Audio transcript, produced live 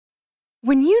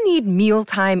When you need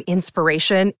mealtime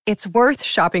inspiration, it's worth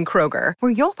shopping Kroger,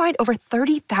 where you'll find over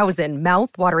 30,000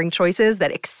 mouth-watering choices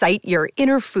that excite your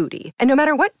inner foodie. And no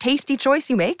matter what tasty choice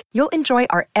you make, you'll enjoy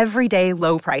our everyday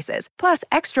low prices, plus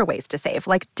extra ways to save,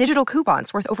 like digital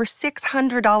coupons worth over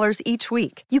 $600 each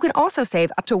week. You can also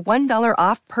save up to $1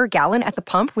 off per gallon at the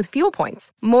pump with fuel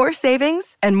points. More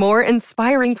savings and more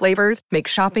inspiring flavors make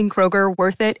shopping Kroger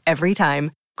worth it every time.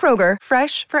 Kroger,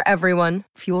 fresh for everyone.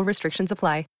 Fuel restrictions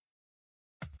apply.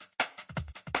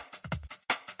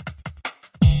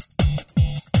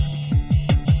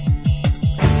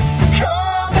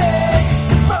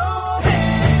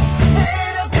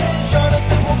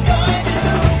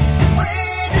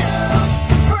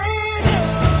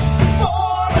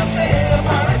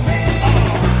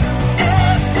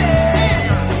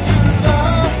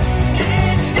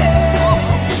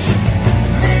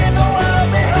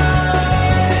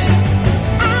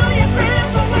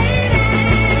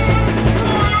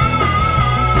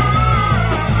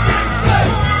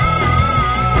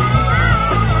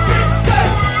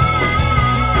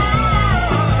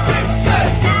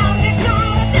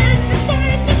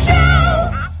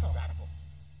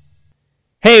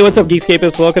 Hey, what's up,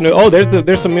 Geekscapists? Welcome to... Oh,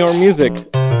 there's some more music.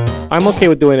 I'm okay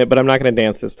with doing it, but I'm not going to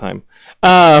dance this time.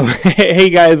 Hey,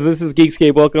 guys, this is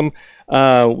Geekscape. Welcome.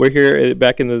 We're here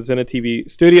back in the Zena TV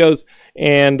studios.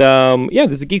 And,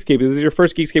 this is Geekscape. This is your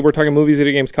first Geekscape. We're talking movies,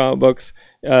 video games, comic books,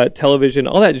 television,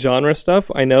 all that genre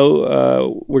stuff. I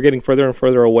know we're getting further and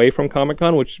further away from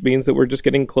Comic-Con, which means that we're just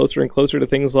getting closer and closer to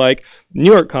things like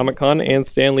New York Comic-Con and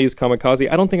Stan Lee's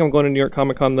Comikaze. I don't think I'm going to New York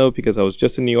Comic-Con, though, because I was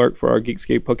just in New York for our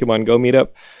Geekscape Pokemon Go meetup.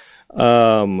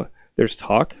 There's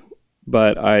talk,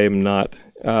 but I am not.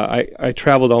 I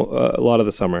traveled a lot of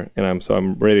the summer, and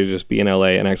I'm ready to just be in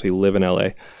LA and actually live in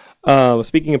LA.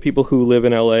 Speaking of people who live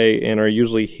in LA and are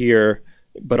usually here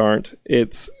but aren't,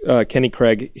 it's Kenny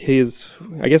Craig.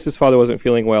 I guess his father wasn't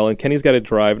feeling well, and Kenny's got to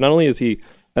drive. Not only is he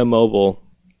immobile,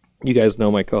 you guys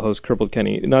know my co-host Crippled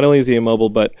Kenny. Not only is he immobile,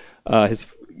 but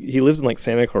he lives in like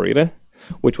Santa Clarita,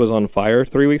 which was on fire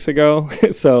 3 weeks ago.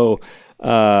 So.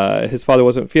 His father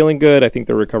wasn't feeling good. I think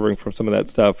they're recovering from some of that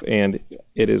stuff, and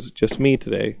it is just me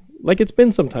today, like it's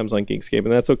been sometimes on Geekscape,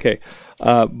 and that's okay.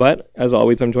 But as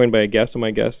always, I'm joined by a guest, and my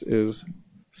guest is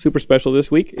super special this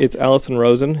week. It's Allison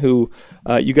Rosen, who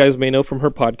you guys may know from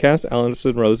her podcast.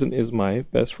 Allison Rosen is my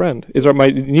best friend. Is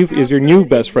your new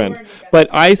best friend? But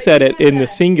I said it in the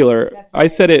singular. I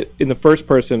said it in the first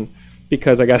person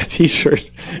because I got a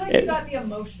T-shirt. You got the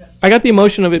emotion. I got the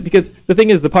emotion of it because the thing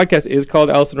is, the podcast is called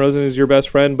Allison Rosen is Your Best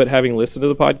Friend, but having listened to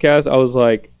the podcast, I was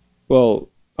like, well,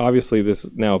 obviously this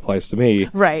now applies to me.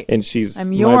 Right. And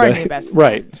I'm your new best friend.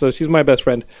 Right. So she's my best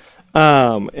friend.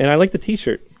 And I like the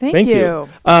T-shirt. Thank you.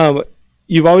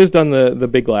 You've always done the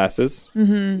big glasses,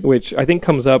 which I think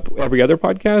comes up every other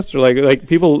podcast, or like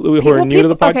people who are new to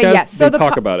the podcast, okay, yes. So they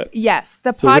talk about it. Yes.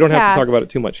 So we don't have to talk about it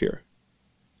too much here.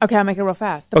 Okay, I'll make it real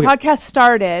fast. The podcast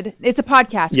started, it's a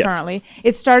podcast currently.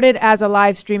 It started as a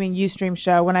live streaming Ustream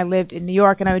show when I lived in New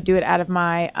York, and I would do it out of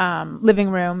my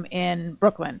living room in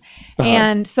Brooklyn.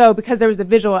 And so because there was a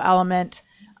visual element,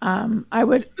 I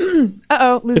would,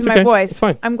 losing my voice. It's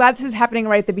fine. I'm glad this is happening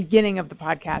right at the beginning of the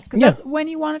podcast, because that's when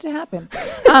you want it to happen.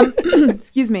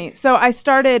 Excuse me. So I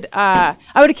started, I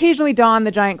would occasionally don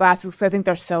the giant glasses because I think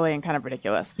they're silly and kind of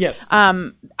ridiculous. Yes.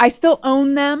 I still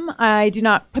own them. I do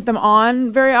not put them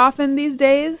on very often these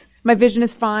days. My vision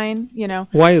is fine, you know.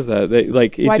 Why is that?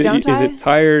 Why don't I? Is it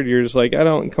tired? You're just like,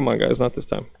 come on, guys, not this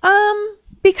time.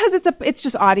 Because it's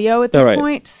just audio at this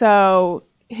point, so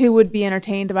who would be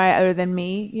entertained by it other than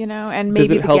me, you know, and maybe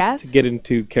the guest. Does it help to get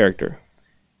into character?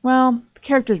 Well, the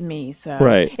character's me, so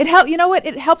right. You know what?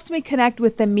 It helps me connect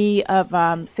with the me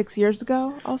of 6 years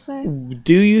ago, I'll say.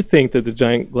 Do you think that the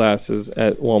giant glasses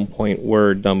at one point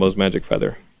were Dumbo's magic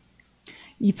feather?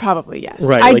 Probably, yes.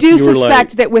 Right, I do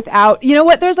suspect that without, you know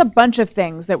what, there's a bunch of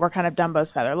things that were kind of Dumbo's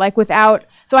feather. Like without,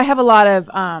 so I have a lot of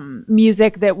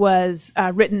music that was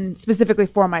written specifically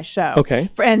for my show. Okay.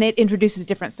 And it introduces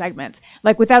different segments.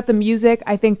 Like without the music,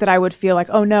 I think that I would feel like,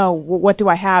 oh no, what do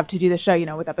I have to do the show? You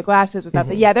know, without the glasses, without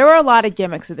there were a lot of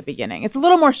gimmicks at the beginning. It's a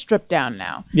little more stripped down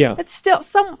now. Yeah. It's still,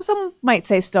 some might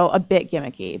say still a bit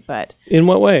gimmicky, but. In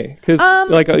what way? Because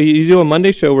you do a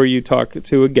Monday show where you talk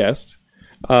to a guest.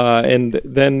 And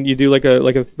then you do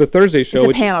the Thursday show.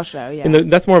 It's a panel show, yeah.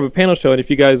 And that's more of a panel show. And if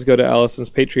you guys go to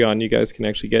Allison's Patreon, you guys can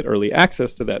actually get early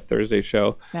access to that Thursday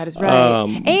show. That is right.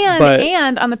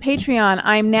 And on the Patreon,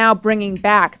 I'm now bringing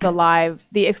back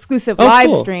the exclusive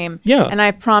live stream. Yeah. And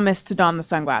I've promised to don the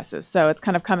sunglasses, so it's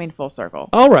kind of coming full circle.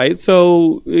 All right.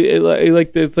 So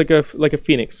it's like a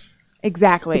phoenix.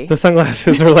 Exactly. The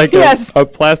sunglasses are like yes. a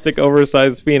plastic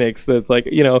oversized phoenix that's like,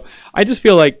 I just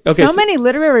feel like, okay. So many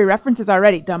literary references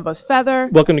already. Dumbo's feather.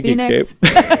 Welcome to Phoenix.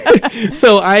 Geekscape.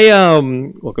 So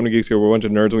welcome to Geekscape. We're a bunch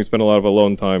of nerds and we spend a lot of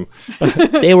alone time.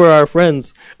 They were our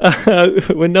friends.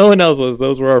 When no one else was,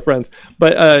 those were our friends.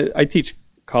 But I teach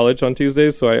college on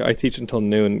Tuesdays, so I teach until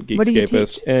noon, Geekscape. What do you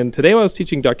teach? And today I was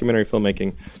teaching documentary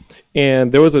filmmaking.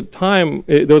 And there was a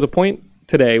point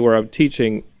today where I'm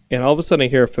teaching, and all of a sudden I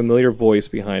hear a familiar voice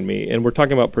behind me, and we're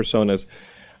talking about personas.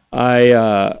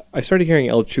 I started hearing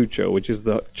El Chucho, which is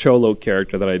the Cholo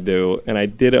character that I do, and I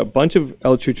did a bunch of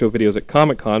El Chucho videos at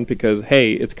Comic-Con because,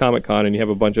 hey, it's Comic-Con, and you have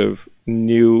a bunch of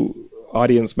new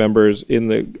audience members in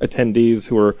the attendees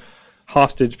who are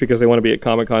hostage because they want to be at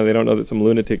Comic-Con. They don't know that some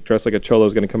lunatic dressed like a Cholo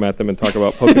is going to come at them and talk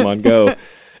about Pokemon Go.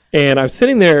 And I'm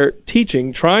sitting there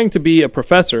teaching, trying to be a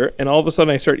professor, and all of a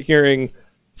sudden I start hearing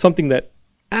something that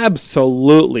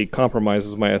absolutely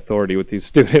compromises my authority with these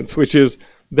students, which is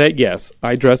that, yes,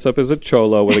 I dress up as a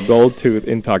Cholo with a gold tooth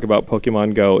and talk about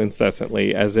Pokemon Go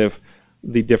incessantly as if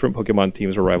the different Pokemon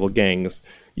teams are rival gangs.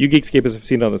 You Geekscapists have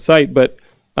seen it on the site, but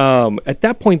at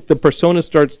that point, the persona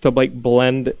starts to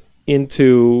blend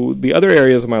into the other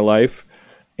areas of my life,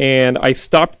 and I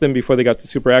stopped them before they got to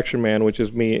Super Action Man, which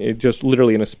is me just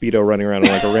literally in a Speedo running around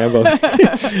like a Rambo.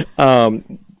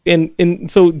 And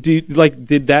so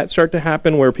did that start to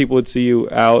happen where people would see you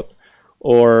out,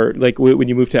 or like when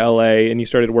you moved to LA and you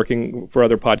started working for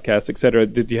other podcasts, etc.?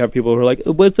 Did you have people who were like,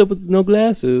 "What's up with no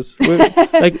glasses?"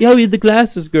 Like, "Yo, you're the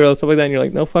glasses girl," stuff like that, and you're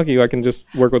like, "No, fuck you, I can just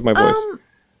work with my voice."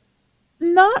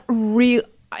 Not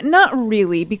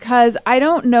really, because I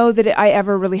don't know that I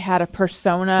ever really had a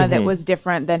persona that was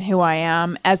different than who I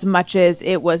am, as much as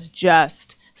it was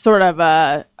just sort of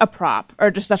a prop or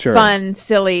just a fun,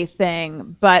 silly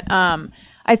thing. But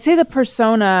I'd say the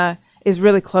persona is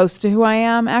really close to who I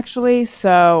am, actually.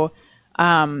 So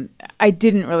I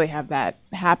didn't really have that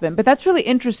happen. But that's really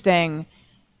interesting.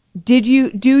 Do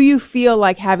you feel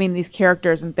like having these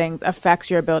characters and things affects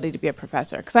your ability to be a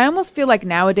professor? Because I almost feel like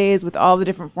nowadays, with all the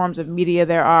different forms of media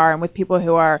there are, and with people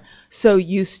who are so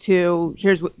used to,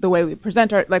 here's the way we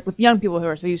present with young people who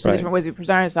are so used to different ways we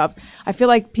present ourselves, I feel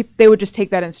like they would just take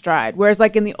that in stride. Whereas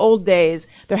like in the old days,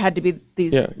 there had to be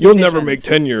these you'll never make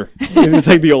tenure. It's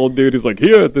like the old dude who's like,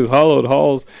 here at the hallowed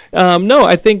halls. No,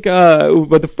 I think,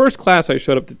 but the first class I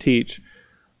showed up to teach,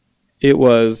 it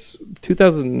was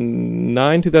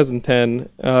 2009, 2010,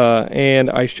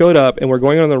 and I showed up, and we're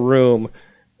going around the room,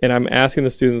 and I'm asking the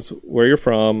students where you're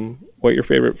from, what your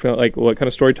favorite film, like what kind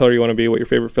of storyteller you want to be, what your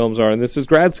favorite films are, and this is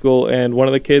grad school, and one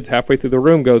of the kids halfway through the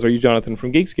room goes, "Are you Jonathan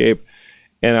from Geekscape?"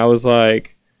 And I was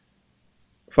like,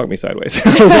 fuck me sideways.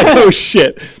 I was like, oh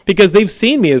shit, because they've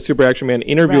seen me as Super Action Man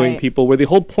interviewing people, where the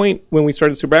whole point when we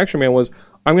started Super Action Man was,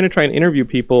 I'm going to try and interview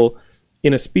people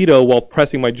in a Speedo while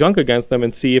pressing my junk against them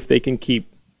and see if they can keep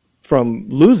from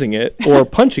losing it or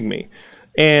punching me.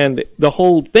 And the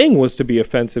whole thing was to be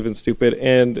offensive and stupid.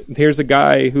 And here's a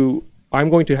guy who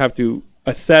I'm going to have to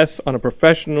assess on a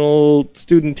professional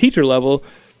student-teacher level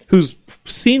who's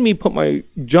seen me put my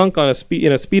junk on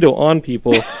in a Speedo on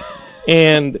people.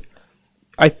 And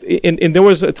there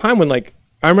was a time when, like,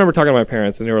 I remember talking to my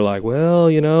parents, and they were like, well,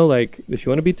 if you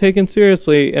want to be taken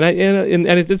seriously. And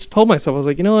I just told myself, I was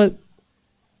like, you know what?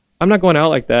 I'm not going out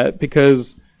like that,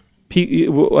 because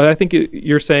what I think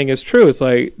you're saying is true. It's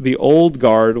like the old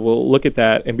guard will look at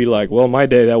that and be like, well, my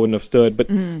day that wouldn't have stood. But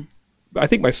I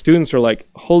think my students are like,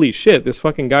 holy shit, this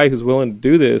fucking guy who's willing to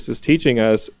do this is teaching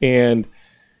us, and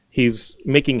he's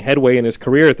making headway in his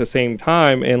career at the same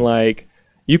time. And like,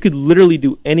 you could literally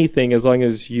do anything as long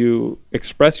as you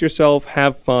express yourself,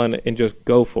 have fun, and just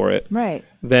go for it. Right.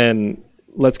 Then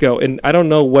let's go. And I don't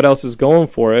know what else is going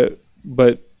for it,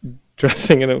 but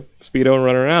dressing in a Speedo and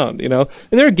running around, And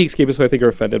there are Geekscapists who I think are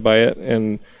offended by it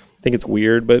and think it's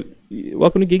weird, but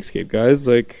welcome to Geekscape, guys.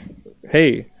 Like,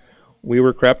 hey, we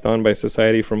were crapped on by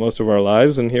society for most of our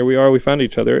lives, and here we are, we found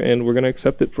each other, and we're going to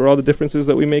accept it for all the differences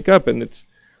that we make up, and it's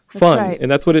fun. Right.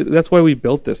 And that's why we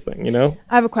built this thing, I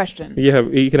have a question.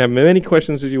 You can have many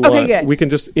questions as you want. Good. We can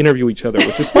just interview each other,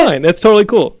 which is fine. That's totally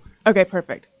cool. Okay,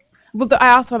 perfect. Well,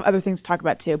 I also have other things to talk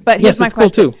about, too. But here's my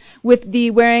question. Cool, too. With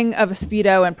the wearing of a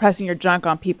Speedo and pressing your junk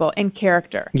on people in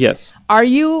character. Yes. Are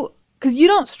you, because you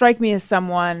don't strike me as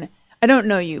someone, I don't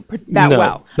know you that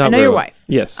well. I know your wife.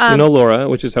 Yes. You know Laura,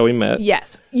 which is how we met.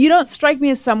 Yes. You don't strike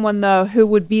me as someone, though, who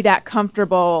would be that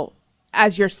comfortable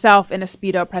as yourself in a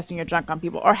Speedo pressing your junk on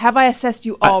people. Or have I assessed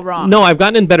you all wrong? No, I've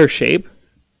gotten in better shape.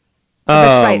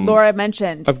 That's right. Laura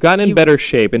mentioned. I've gotten in better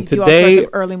shape. And today, all sorts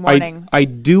of early morning I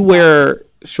do wear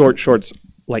short shorts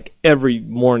like every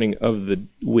morning of the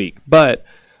week. But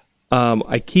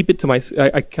I keep it to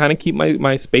I kind of keep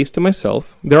my space to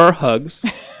myself. There are hugs,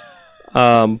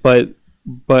 but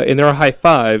and there are high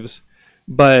fives,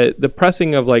 but the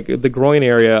pressing of like the groin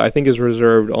area I think is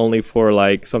reserved only for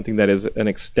like something that is an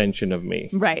extension of me.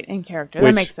 Right, in character.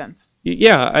 That makes sense.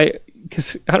 Yeah,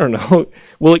 because I don't know.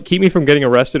 Will it keep me from getting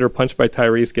arrested or punched by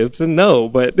Tyrese Gibson? No,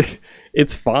 but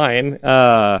it's fine,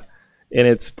 and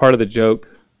it's part of the joke.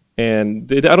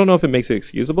 And I don't know if it makes it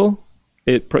excusable.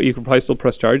 You can probably still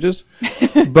press charges,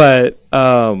 but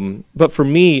for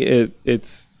me,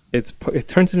 it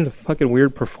turns into fucking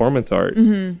weird performance art.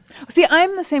 Mm-hmm. See,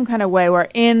 I'm the same kind of way where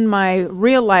in my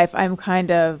real life,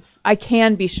 I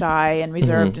can be shy and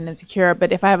reserved and insecure,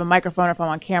 but if I have a microphone or if I'm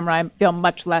on camera, I feel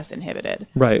much less inhibited.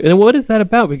 Right. And what is that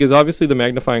about? Because obviously the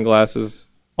magnifying glass is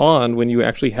on when you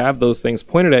actually have those things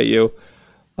pointed at you,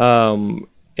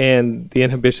 and the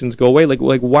inhibitions go away. Like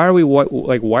why are we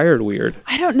like wired weird?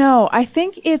 I don't know. I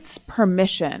think it's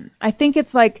permission. I think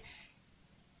it's like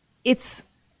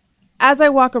as I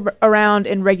walk around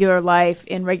in regular life,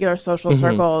 in regular social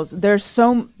circles,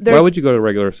 Why would you go to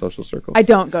regular social circles? I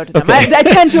don't go to them. Okay. I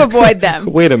tend to avoid them.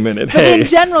 Wait a minute. But in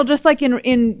general, just like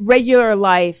in regular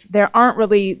life, there aren't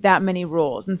really that many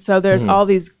rules. And so there's all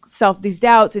these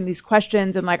doubts and these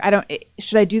questions and like,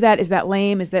 should I do that? Is that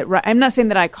lame? Is that right? I'm not saying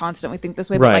that I constantly think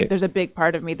this way, but like there's a big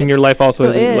part of me that and your life also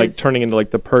isn't like turning into like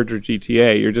the Purge or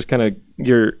GTA. You're just kind of,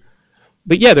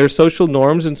 but yeah, there's social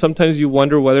norms, and sometimes you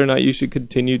wonder whether or not you should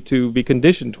continue to be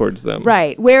conditioned towards them.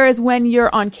 Right. Whereas when you're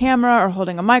on camera or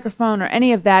holding a microphone or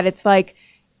any of that, it's like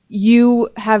you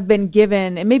have been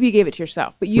given, and maybe you gave it to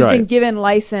yourself, but you've been given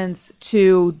license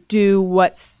to do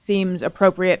what seems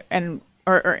appropriate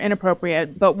or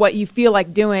inappropriate, but what you feel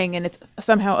like doing, and it's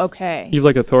somehow okay. You've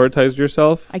like authoritized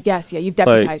yourself? I guess, yeah. You've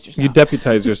deputized yourself. You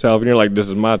deputize yourself, and you're like, this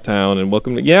is my town, and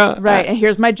welcome to... Yeah. Right, and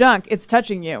here's my junk. It's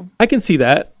touching you. I can see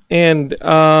that. And,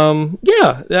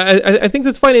 I think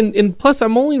that's fine. And plus,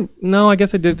 I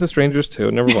guess I did it to strangers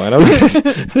too. Never mind.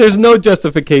 There's no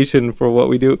justification for what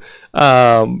we do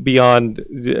beyond,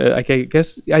 I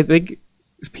think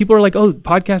people are like, oh,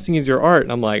 podcasting is your art.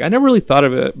 And I'm like, I never really thought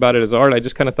about it as art. I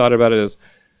just kind of thought about it as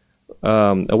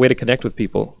a way to connect with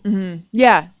people. Mm-hmm.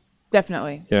 Yeah,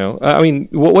 definitely. You know, I mean,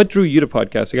 what drew you to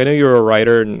podcasting? I know you're a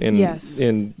writer and yes.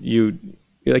 And you...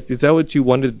 Like, is that what you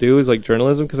wanted to do, is like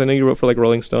journalism? Because I know you wrote for like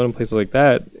Rolling Stone and places like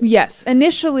that. Yes.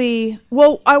 Initially,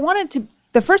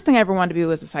 the first thing I ever wanted to be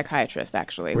was a psychiatrist,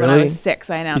 actually. Really? When I was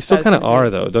 6, I announced you still kind of are,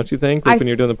 though, don't you think, when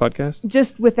you're doing the podcast?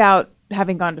 Just without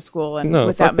having gone to school and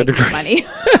without making the money.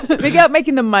 Without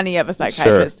making the money of a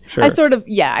psychiatrist. Sure. I sort of,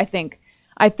 I think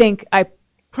I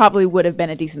probably would have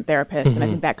been a decent therapist, and I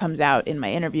think that comes out in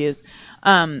my interviews.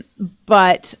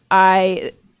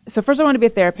 So first I wanted to be a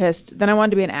therapist, then I wanted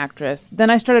to be an actress,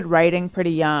 then I started writing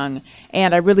pretty young,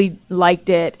 and I really liked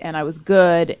it, and I was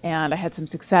good, and I had some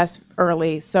success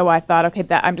early, so I thought, okay,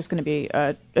 I'm just going to be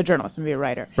a journalist, I'm going to be a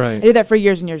writer. Right. I did that for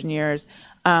years and years and years.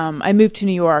 I moved to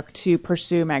New York to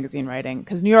pursue magazine writing,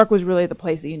 because New York was really the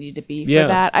place that you needed to be for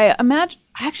that. I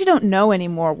actually don't know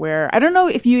anymore I don't know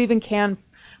if you even can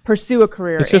pursue a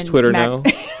career. It's just Twitter now.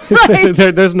 Right.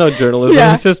 There's no journalism.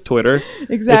 Yeah. It's just Twitter.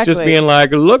 Exactly. It's just being like,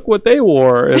 look what they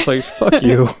wore. It's like, fuck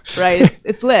you. Right.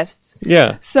 It's lists.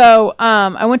 Yeah. So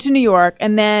I went to New York,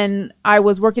 and then I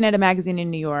was working at a magazine in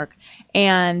New York,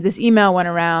 and this email went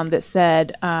around that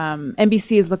said,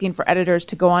 NBC is looking for editors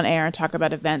to go on air and talk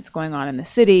about events going on in the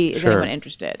city. Is anyone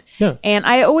interested? Yeah. And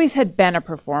I always had been a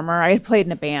performer. I had played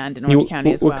in a band in Orange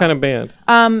County as well. What kind of band?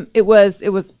 It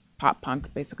was pop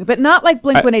punk, basically, but not like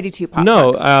Blink-182 pop punk.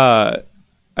 No,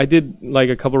 I did like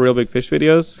a couple Real Big Fish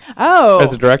videos. Oh.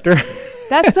 As a director.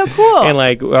 That's so cool. And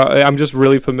like I'm just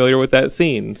really familiar with that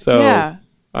scene. So yeah.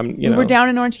 We were down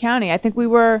in Orange County. I think we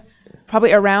were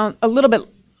probably around a little bit.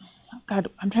 God,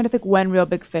 I'm trying to think when Real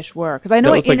Big Fish were, because I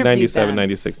know I interviewed them. That was like 97,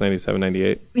 96, 97,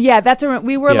 98. Yeah, that's around.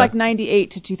 We were like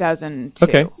 98 to 2002.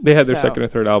 Okay, they had their second or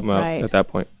third album out at that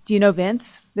point. Do you know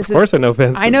Vince? Of course I know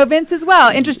Vince. I know Vince as well.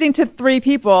 Interesting to 3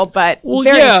 people, but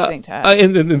very interesting to us.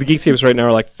 And the Geekscapes right now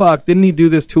are like, fuck, didn't he do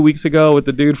this 2 weeks ago with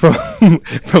the dude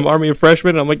from Army of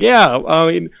Freshmen? And I'm like, yeah,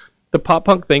 I mean, the pop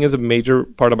punk thing is a major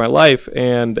part of my life,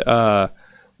 and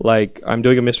like, I'm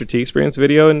doing a Mr. T Experience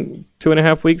video in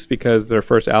 2.5 weeks because their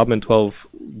first album in 12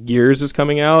 years is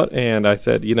coming out. And I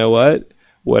said, you know what?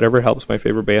 Whatever helps my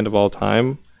favorite band of all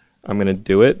time, I'm going to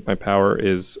do it. My power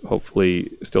is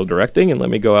hopefully still directing, and let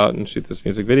me go out and shoot this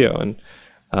music video.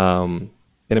 And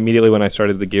immediately when I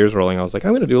started the gears rolling, I was like,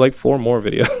 I'm going to do like 4 more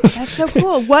videos. That's so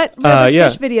cool. What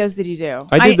Fish videos did you do?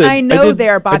 I know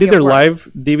their body of work. I did their live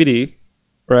DVD,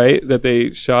 right, that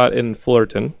they shot in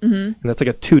Fullerton. Mm-hmm. And that's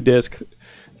like a 2-disc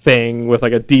thing with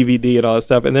like a DVD and all that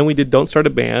stuff. And then we did Don't Start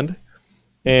a Band,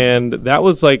 and that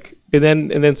was like, and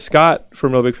then Scott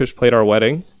from No Big Fish played our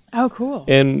wedding. Oh, cool.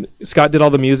 And Scott did all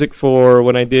the music for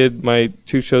when I did my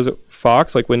 2 shows at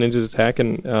Fox, like When Ninjas Attack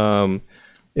and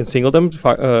in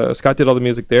Singledom. Scott did all the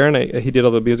music there, and he did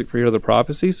all the music for Hear the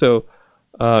Prophecy. So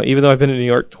even though I've been in New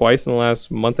York twice in the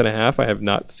last month and a half, I have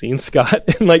not seen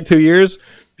Scott in like 2 years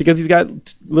because he's got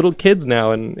little kids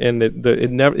now, and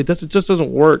it just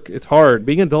doesn't work. It's hard.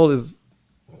 Being an adult is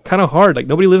kind of hard. Like,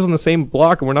 nobody lives on the same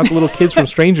block, and we're not the little kids from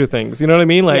Stranger Things. You know what I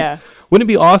mean? Like, yeah. Wouldn't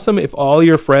it be awesome if all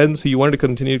your friends who you wanted to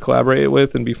continue to collaborate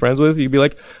with and be friends with, you'd be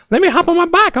like, let me hop on my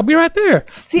bike, I'll be right there.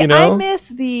 See, you know? I miss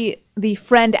the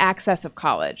friend access of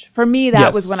college. For me,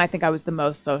 that was when I think I was the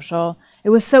most social. It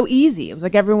was so easy. It was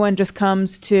like everyone just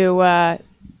comes to,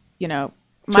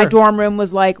 my dorm room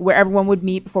was like where everyone would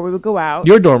meet before we would go out.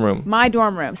 Your dorm room? My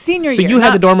dorm room. Senior year. So you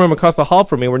had the dorm room across the hall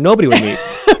from me where nobody would meet.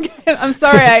 Okay, I'm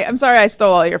sorry I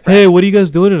stole all your friends. Hey, what are you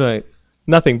guys doing tonight?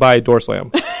 Nothing. Bye, door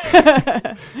slam.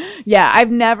 Yeah,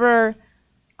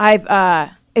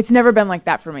 it's never been like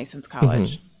that for me since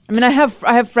college. Mm-hmm. I mean, I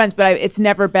have friends, but it's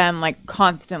never been like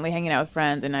constantly hanging out with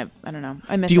friends, and I don't know.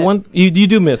 I miss it. You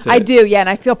do miss it? I do, yeah, and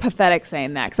I feel pathetic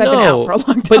saying that because I've been out for a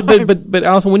long time. But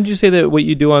Allison, wouldn't you say that what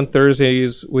you do on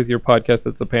Thursdays with your podcast,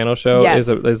 that's the panel show,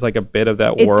 is like a bit of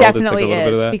that world? It definitely it's like a little is,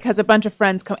 bit of that? Because a bunch of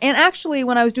friends come. And actually,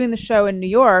 when I was doing the show in New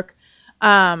York,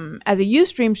 as a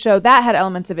Ustream show, that had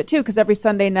elements of it too, because every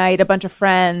Sunday night a bunch of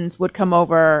friends would come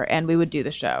over and we would do the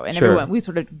show, and we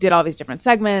sort of did all these different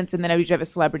segments, and then I usually have a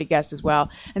celebrity guest as well.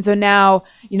 And so now,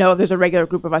 there's a regular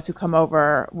group of us who come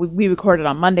over. We record it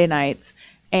on Monday nights,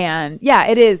 and yeah,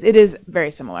 it is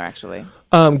very similar actually.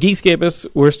 Geekscapists,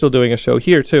 we're still doing a show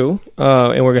here too,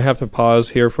 and we're gonna have to pause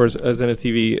here for a Zenna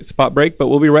TV spot break, but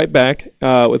we'll be right back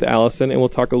with Allison, and we'll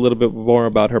talk a little bit more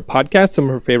about her podcast, some of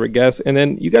her favorite guests, and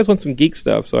then you guys want some geek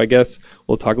stuff, so I guess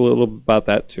we'll talk a little about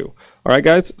that too. All right,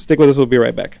 guys, stick with us. We'll be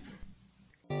right back.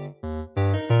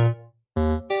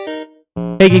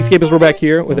 Hey Geekscapists, we're back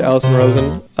here with Allison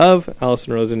Rosen of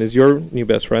Allison Rosen is Your New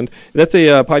Best Friend. That's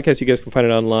a podcast you guys can find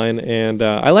it online, and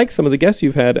I like some of the guests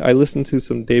you've had. I listened to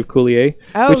some Dave Coulier.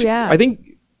 Oh, yeah. I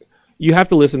think you have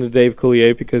to listen to Dave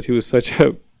Coulier because he was such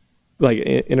a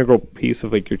integral piece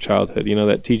of like your childhood. You know,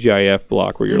 that TGIF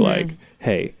block where you're like,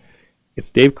 hey,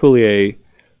 it's Dave Coulier,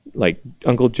 like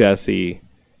Uncle Jesse,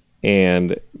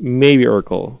 and maybe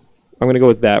Urkel. I'm going to go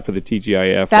with that for the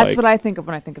TGIF. That's what I think of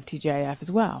when I think of TGIF as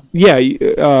well.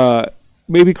 Yeah,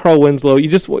 maybe Carl Winslow. You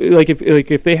just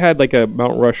if they had like a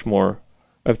Mount Rushmore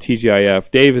of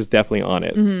TGIF, Dave is definitely on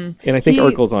it, and I think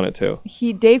Urkel's on it too.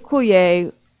 Dave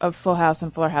Coulier of Full House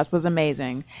and Fuller House was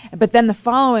amazing, but then the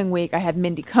following week I had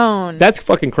Mindy Cohn. That's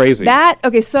fucking crazy.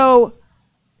 So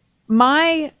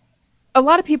a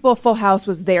lot of people, Full House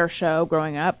was their show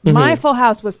growing up. Mm-hmm. My Full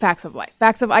House was Facts of Life.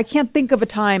 I can't think of a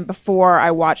time before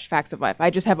I watched Facts of Life. I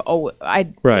just have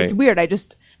It's weird.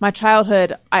 My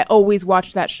childhood, I always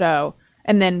watched that show,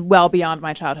 and then well beyond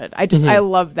my childhood. I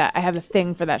love that. I have a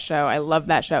thing for that show. I love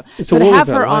that show. So to have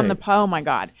her on oh my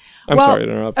God. I'm sorry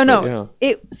to interrupt. Oh no.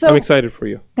 Yeah. I'm excited for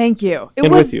you. Thank you.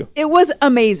 With you. It was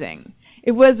amazing.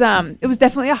 It was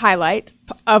definitely a highlight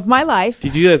of my life.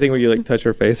 Did you do that thing where you like touch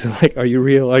her face and like, are you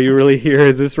real? Are you really here?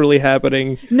 Is this really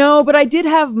happening? No, but I did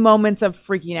have moments of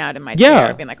freaking out in my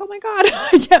chair, being like, oh my God.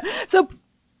 Yeah. So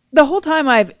the whole time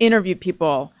I've interviewed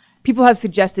people have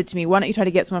suggested to me, why don't you try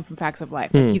to get someone from Facts of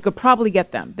Life? You could probably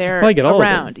get them. They're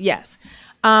around. Yes.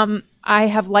 I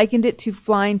have likened it to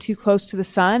flying too close to the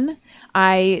sun.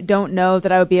 I don't know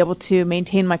that I would be able to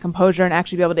maintain my composure and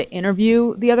actually be able to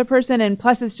interview the other person. And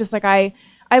plus, it's just like I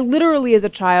literally as a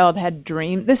child had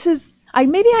dreamed.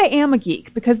 Maybe I am a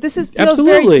geek because feels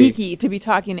very geeky to be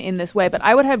talking in this way. But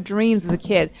I would have dreams as a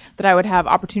kid that I would have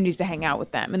opportunities to hang out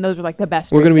with them, and those are like the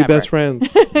best. We're gonna be best friends.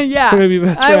 Yeah, we're gonna be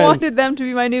best friends. I wanted them to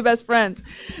be my new best friends.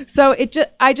 So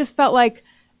I just felt like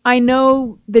I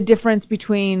know the difference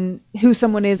between who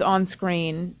someone is on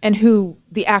screen and who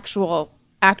the actual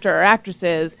actor or actress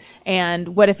is,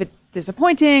 and what if it's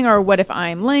disappointing, or what if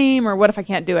I'm lame, or what if I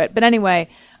can't do it. But anyway,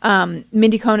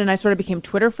 Mindy Cohn and I sort of became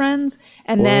Twitter friends,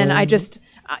 and then I just,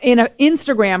 in an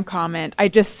Instagram comment, I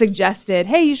just suggested,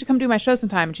 hey, you should come do my show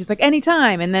sometime, and she's like,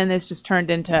 anytime, and then this just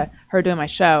turned into her doing my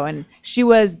show, and she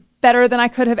was better than I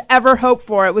could have ever hoped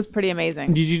for. It was pretty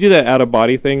amazing. Did you do that out of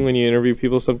body thing when you interview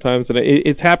people sometimes? And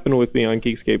it's happened with me on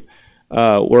Geekscape,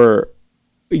 where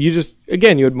you just,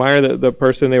 again, you admire the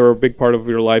person. They were a big part of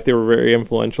your life. They were very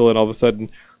influential, and all of a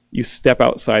sudden you step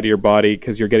outside of your body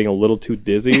because you're getting a little too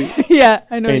dizzy. Yeah,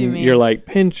 I know what you mean. And you're like,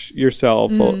 pinch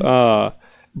yourself.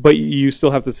 But you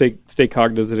still have to stay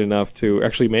cognizant enough to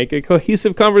actually make a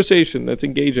cohesive conversation that's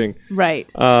engaging. Right.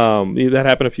 That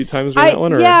happened a few times during that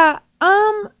one? Or? Yeah.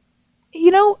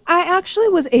 I actually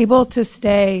was able to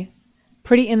stay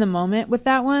pretty in the moment with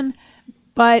that one.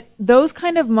 But those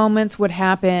kind of moments would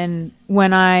happen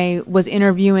when I was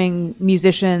interviewing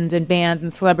musicians and bands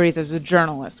and celebrities as a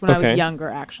journalist when I was younger,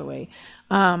 actually.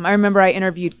 I remember I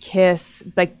interviewed Kiss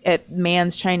at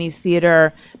Mann's Chinese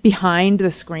Theater behind the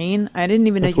screen. I didn't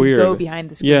even know you could go behind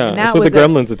the screen. Yeah, that's what the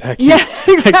gremlins attack you. Yeah,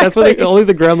 exactly. That's what only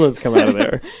the gremlins come out of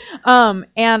there.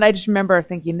 And I just remember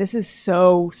thinking, this is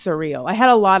so surreal.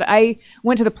 I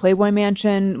went to the Playboy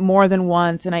Mansion more than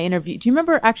once, and I interviewed. Do you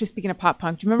remember, actually speaking of pop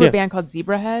punk, do you remember a band called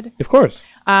Zebrahead? Of course.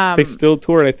 They still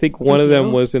tour, and I think one of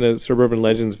them was in a Suburban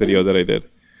Legends video that I did.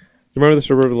 Do you remember the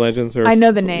Suburban Legends? I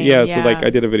know the name. Yeah, so I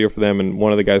did a video for them, and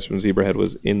one of the guys from Zebrahead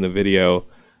was in the video,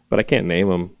 but I can't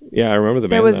name him. Yeah, I remember the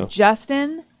band, There was though.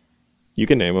 Justin. You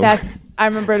can name him. I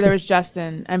remember there was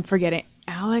Justin. I'm forgetting.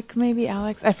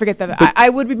 Alex? I forget that. I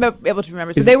would be able to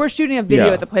remember. So they were shooting a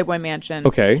video at the Playboy Mansion.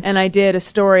 Okay. And I did a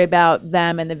story about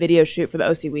them and the video shoot for the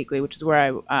OC Weekly, which is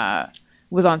where I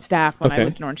was on staff when I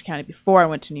lived in Orange County before I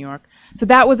went to New York. So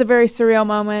that was a very surreal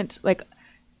moment.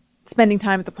 Spending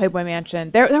time at the Playboy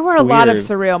Mansion. There were a lot of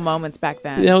surreal moments back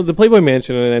then. The Playboy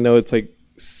Mansion, and I know it's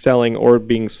selling or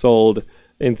being sold,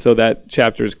 and so that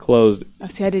chapter is closed. Oh,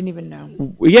 see, I didn't even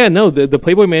know. Yeah, no, the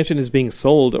Playboy Mansion is being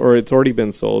sold, or it's already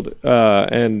been sold,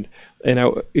 because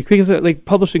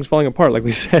publishing's falling apart, like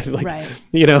we said. Right.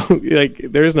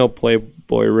 There is no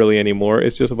Playboy really anymore.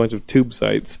 It's just a bunch of tube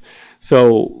sites.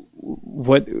 So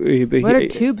what are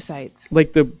tube sites?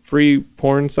 Like the free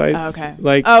porn sites. Oh, okay.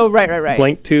 Right.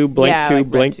 Blank tube,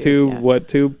 blank tube, what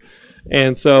tube.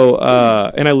 And so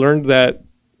and I learned that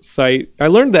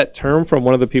term from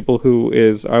one of the people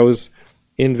I was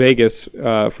in Vegas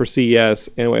for CES,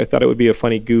 and I thought it would be a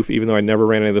funny goof, even though I never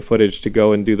ran any of the footage, to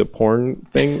go and do the porn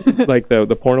thing, like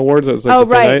the porn awards. It was the same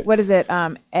night. What is it?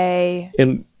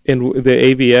 In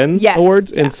the AVN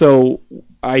awards, and so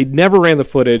I never ran the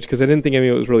footage because I didn't think any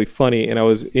of it was really funny, and I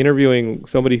was interviewing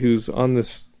somebody who's on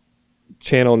this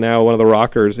channel now, one of the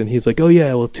rockers, and he's like, "Oh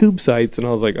yeah, well, tube sites," and I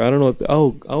was like, "I don't know.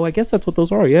 Oh, I guess that's what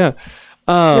those are." Yeah.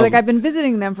 You're like, I've been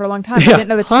visiting them for a long time. I didn't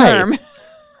know the term.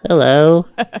 Hello.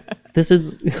 This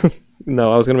is.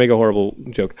 No, I was gonna make a horrible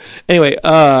joke. Anyway,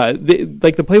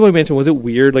 the Playboy Mansion, was it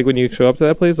weird? Like when you show up to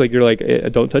that place, you're like,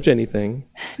 don't touch anything.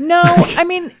 No, I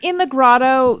mean in the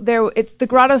grotto, the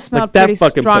grotto smelled pretty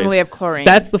strongly of chlorine.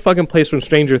 That's the fucking place from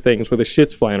Stranger Things where the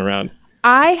shit's flying around.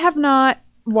 I have not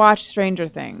watched Stranger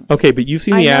Things. Okay, but you've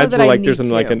seen the ads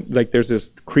where there's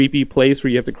this creepy place where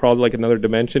you have to crawl to another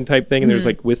dimension type thing, and there's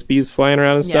wispies flying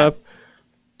around and stuff.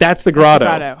 That's the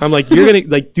grotto. I'm like, you're going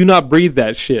to, do not breathe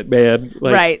that shit, man.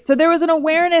 Right. So there was an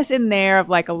awareness in there of,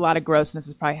 a lot of grossness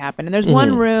has probably happened. And there's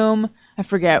one room, I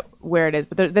forget where it is,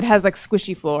 but that has,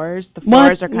 squishy floors. The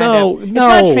floors are kind of, it's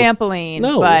not trampoline,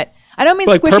 but I don't mean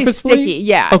squishy, sticky.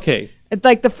 Yeah. Okay.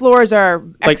 It's the floors are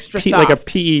extra soft. Like a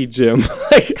PE gym.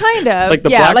 Kind of. Like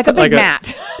a big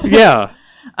mat. Yeah.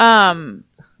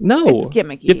 No, it's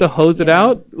gimmicky. You have to hose it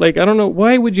out. I don't know,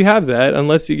 why would you have that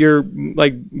unless you're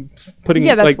putting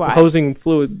hosing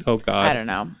fluid? Oh God. I don't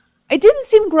know. It didn't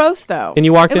seem gross though. And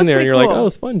you walked in there and you're like, oh,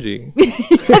 spongy.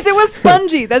 Yes, it was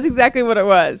spongy. That's exactly what it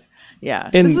was. Yeah.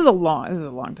 And this is a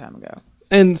long time ago.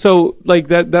 And so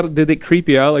that did it creep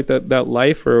you out that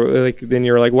life, or then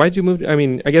you're like, why'd you move? I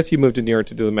mean, I guess you moved to New York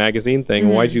to do the magazine thing.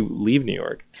 Mm-hmm. Why'd you leave New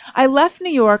York? I left New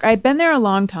York. I'd been there a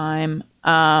long time.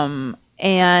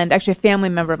 And actually a family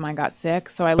member of mine got sick,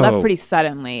 so I left pretty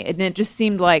suddenly. And it just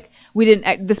seemed like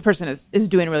this person is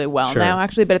doing really well now,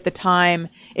 actually, but at the time,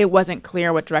 it wasn't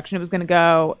clear what direction it was going to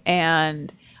go,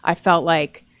 and I felt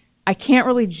like I can't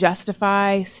really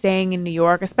justify staying in New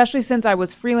York, especially since I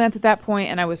was freelance at that point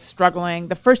and I was struggling.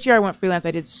 The first year I went freelance,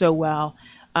 I did so well,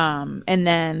 and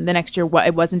then the next year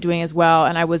it wasn't doing as well,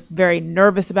 and I was very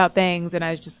nervous about things, and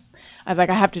I was like,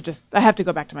 I have to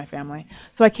go back to my family.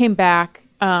 So I came back.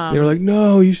 They were like,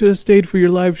 no, you should have stayed for your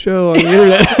live show on the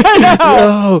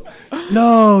internet.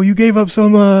 No, you gave up so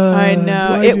much. I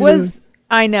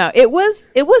know. It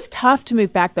was tough to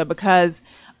move back though, because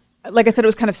like I said, it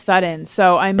was kind of sudden.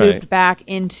 So I moved back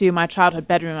into my childhood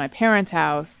bedroom in my parents'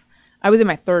 house. I was in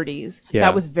my 30s. Yeah.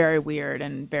 That was very weird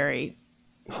and very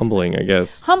humbling, I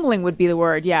guess. Humbling would be the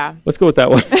word, yeah. Let's go with that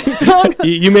one.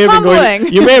 you may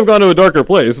have gone to a darker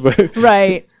place, but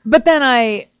right. But then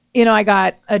I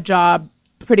got a job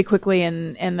pretty quickly,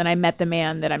 and then I met the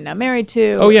man that I'm now married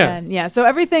to. Oh, yeah. And yeah, so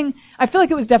everything, I feel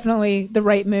like it was definitely the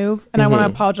right move, and I want to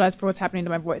apologize for what's happening to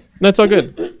my voice. No, it's all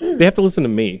good. They have to listen to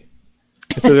me.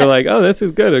 So they're like, oh, this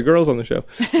is good. A girl's on the show.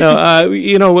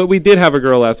 No, we did have a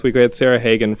girl last week. We had Sarah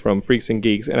Hagen from Freaks and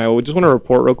Geeks, and I just want to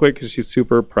report real quick because she's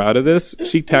super proud of this.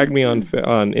 She tagged me on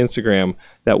Instagram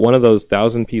that one of those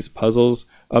 1,000-piece puzzles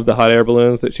of the hot air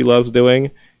balloons that she loves doing.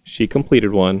 She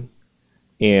completed one,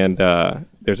 and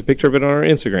there's a picture of it on our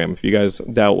Instagram if you guys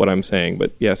doubt what I'm saying.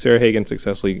 But yeah, Sarah Hagen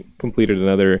successfully completed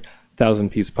another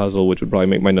 1,000-piece puzzle, which would probably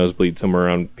make my nose bleed somewhere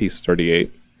around piece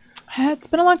 38. It's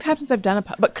been a long time since I've done a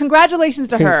puzzle, but congratulations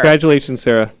to her. Congratulations,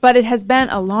 Sarah. But it has been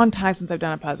a long time since I've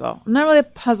done a puzzle. I'm not really a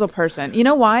puzzle person. You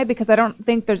know why? Because I don't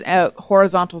think there's a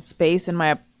horizontal space in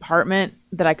my apartment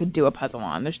that I could do a puzzle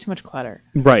on. There's too much clutter.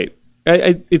 Right.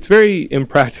 It's very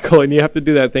impractical, and you have to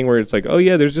do that thing where it's like, oh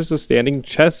yeah, there's just a standing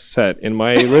chess set in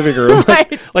my living room.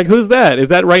 Right. Like, who's that? Is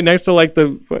that right next to like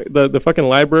the fucking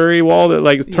library wall that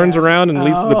like turns around and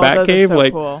leads to the Batcave? So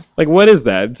like, cool. Like what is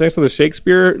that? It's next to the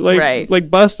Shakespeare like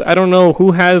bust. I don't know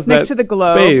who has next that to the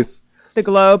globe. Space. The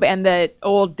globe and the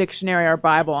old dictionary or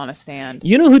Bible on a stand.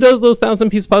 You know who does those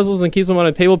 1,000-piece puzzles and keeps them on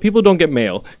a table? People don't get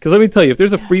mail. Because let me tell you, if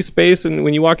there's a free space and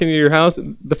when you walk into your house,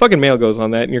 the fucking mail goes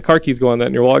on that, and your car keys go on that,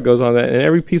 and your wallet goes on that, and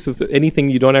every piece of anything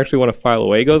you don't actually want to file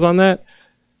away goes on that,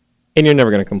 and you're never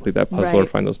going to complete that puzzle or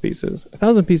find those pieces.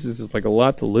 1,000 pieces is like a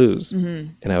lot to lose,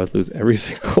 and I would lose every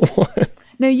single one.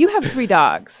 Now, you have 3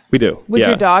 dogs. We do. Would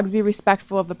your dogs be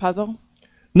respectful of the puzzle?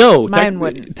 No. Mine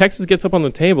wouldn't. Texas gets up on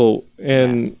the table,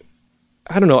 and... Yeah.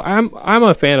 I don't know. I'm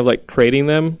a fan of like creating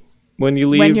them when you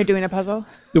leave. When you're doing a puzzle.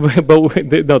 But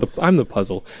I'm the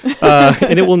puzzle,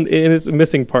 and it's a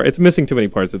missing part. It's missing too many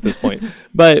parts at this point.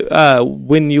 But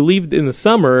when you leave in the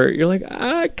summer, you're like,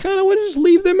 I kind of want to just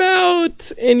leave them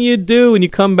out, and you do, and you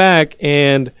come back,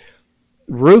 and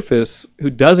Rufus,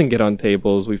 who doesn't get on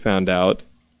tables, we found out,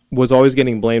 was always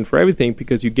getting blamed for everything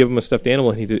because you give him a stuffed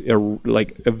animal and he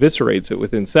eviscerates it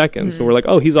within seconds. So we're like,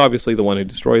 oh, he's obviously the one who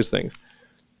destroys things.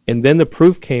 And then the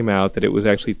proof came out that it was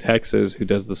actually Texas who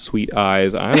does the sweet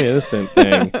eyes, I'm innocent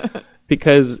thing,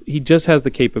 because he just has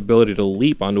the capability to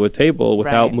leap onto a table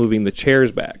without moving the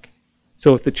chairs back.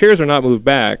 So if the chairs are not moved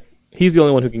back, he's the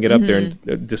only one who can get up there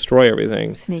and destroy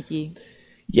everything. Sneaky.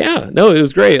 Yeah, no, it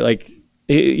was great.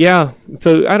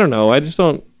 So I don't know. I just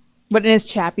don't. But is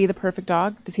Chappie the perfect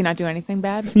dog? Does he not do anything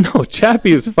bad? No,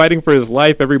 Chappie is fighting for his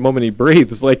life every moment he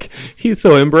breathes. Like, he's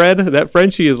so inbred. That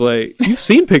Frenchie is like, you've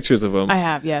seen pictures of him. I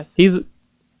have, yes.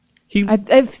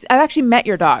 I've actually met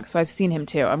your dog, so I've seen him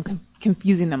too. I'm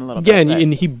confusing them a little bit. Yeah,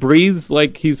 and he breathes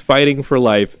like he's fighting for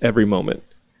life every moment.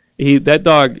 That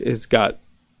dog has got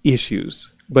issues,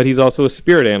 but he's also a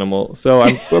spirit animal. So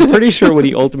I'm pretty sure when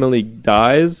he ultimately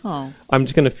dies, I'm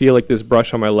just going to feel like this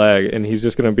brush on my leg, and he's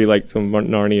just going to be like some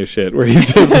Narnia shit where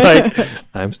he's just like,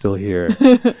 I'm still here,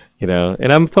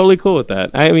 and I'm totally cool with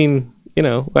that. I mean,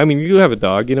 you have a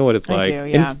dog, you know what it's like. I do,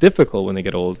 yeah. And it's difficult when they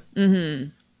get old.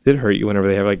 Mm-hmm. Did it hurt you whenever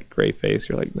they have like a gray face?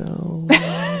 You're like, no.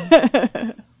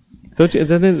 Don't you?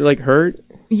 Doesn't it like hurt?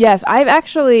 Yes, I've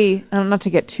actually, not to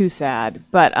get too sad,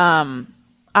 but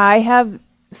I have.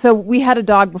 So we had a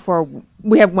dog before.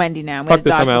 We have Wendy now. We had a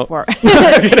dog before.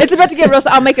 It's about to get real.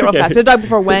 I'll make it real fast. We had a dog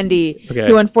before Wendy,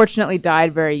 who unfortunately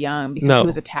died very young because she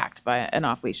was attacked by an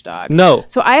off-leash dog. No.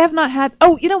 So I have not had.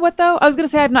 Oh, you know what though? I was going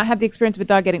to say I have not had the experience of a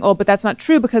dog getting old, but that's not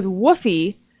true because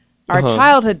Woofy, our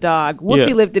childhood dog,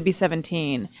 Woofy lived to be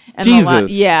 17. And Jesus.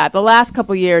 The last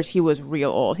couple years he was real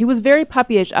old. He was very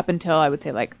puppyish up until I would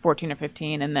say like 14 or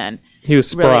 15, and then he was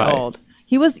spry. Really old.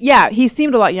 He was. Yeah, he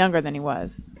seemed a lot younger than he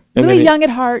was. Really young at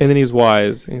heart. And then he's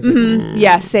wise. He's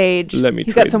like, sage.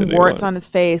 He's got some warts on his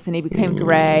face, and he became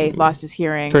gray, lost his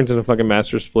hearing. Turns into fucking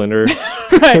Master Splinter.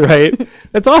 Right?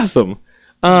 That's awesome.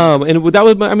 And that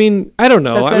was, I don't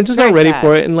know. I'm just not ready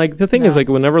for it. And like the thing is, like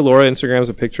whenever Laura Instagrams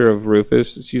a picture of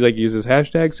Rufus, she like uses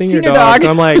hashtag senior dog. And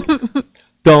I'm like,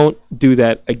 don't do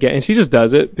that again. And she just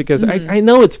does it because I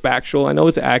know it's factual. I know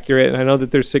it's accurate. And I know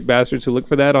that there's sick bastards who look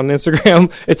for that on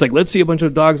Instagram. It's like, let's see a bunch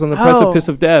of dogs on the precipice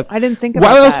of death. I didn't think about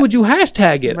that. Why else would you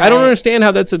hashtag it? Right. I don't understand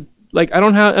how that's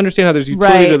understand how there's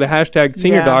utility to the hashtag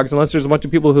senior dogs unless there's a bunch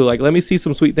of people who like, let me see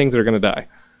some sweet things that are going to die.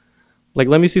 Like,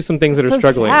 let me see some things that are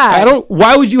struggling. Sad.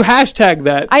 Why would you hashtag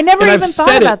that? I never even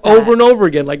thought about that. I've said it over and over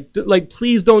again. Like,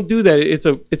 please don't do that.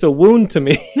 It's a wound to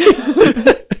me.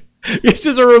 It's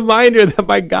just a reminder that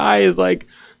my guy is like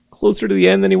closer to the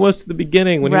end than he was to the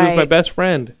beginning when he was my best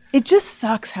friend. It just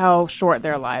sucks how short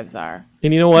their lives are.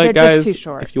 And you know what, They're guys? Just too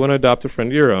short. If you want to adopt a friend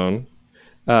of your own,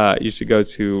 you should go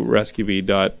to RescueMe.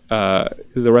 The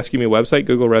RescueMe website.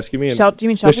 Google RescueMe. Do you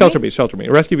mean Shelter Me? Shelter Me.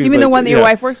 RescueMe. You mean the one that your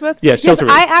wife works with? Yeah, Shelter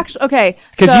Me. I actually because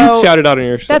you shouted out on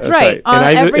your that's site. right.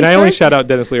 And I only shout out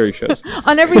Dennis Leary shows.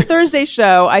 On every Thursday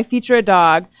show, I feature a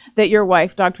dog that your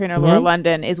wife, dog trainer Laura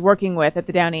London, is working with at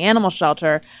the Downey Animal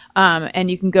Shelter. And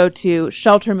you can go to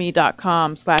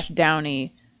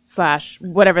shelterme.com/Downey/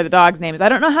 whatever the dog's name is. I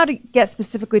don't know how to get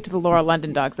specifically to the Laura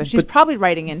London dog, so she's probably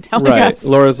writing in telling us.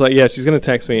 Laura's like, she's going to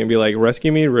text me and be like,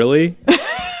 rescue me, really?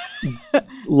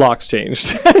 locks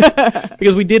changed.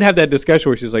 Because we did have that discussion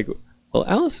where she's like, well,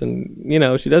 Allison,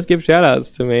 she does give shout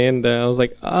outs to me. And I was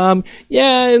like,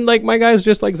 yeah, and like my guy's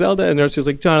just like Zelda. And she's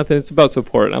like, Jonathan, it's about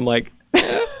support. And I'm like,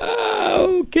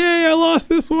 okay, I lost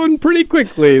this one pretty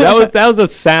quickly. That was a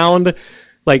sound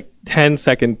like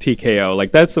 10-second TKO.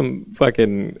 Like that's some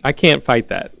fucking, I can't fight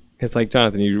that. It's like,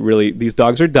 Jonathan, these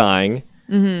dogs are dying.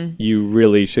 Mm-hmm. You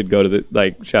really should go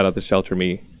to shout out the Shelter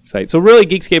Me site. So really,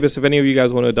 Geekscapists, if any of you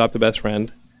guys want to adopt a best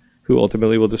friend who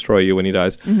ultimately will destroy you when he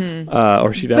dies,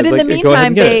 or she dies. But in the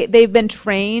meantime, they've been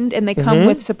trained and they come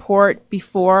with support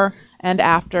before and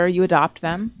after you adopt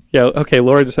them. Yeah, okay,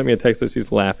 Laura just sent me a text that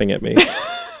she's laughing at me.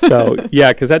 So,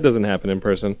 yeah, because that doesn't happen in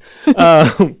person.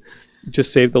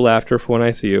 Just save the laughter for when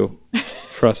I see you.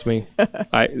 Trust me.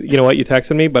 You know what? You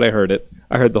texted me, but I heard it.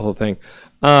 I heard the whole thing.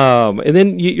 And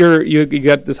then you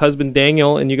got this husband,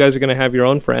 Daniel, and you guys are going to have your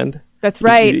own friend. That's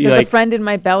right. There's a friend in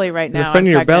my belly right now. There's a friend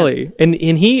in your belly. And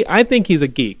I think he's a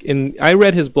geek. And I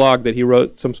read his blog that he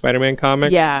wrote some Spider-Man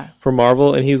comics for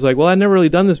Marvel. And he was like, well, I've never really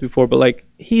done this before, but like,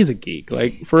 he's a geek.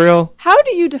 Like, for real. How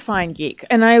do you define geek?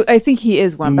 And I think he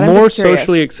is one, but more I'm just curious.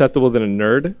 Socially acceptable than a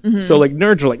nerd. Mm-hmm. So like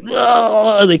nerds are like,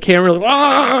 oh, they can't really,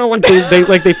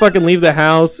 they fucking leave the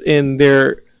house and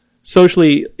they're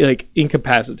socially like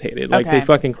incapacitated. Like they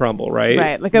fucking crumble, right?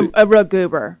 Right, like a real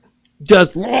goober.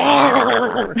 Just right,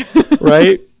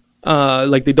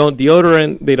 like they don't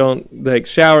deodorant, they don't like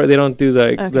shower, they don't do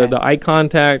the eye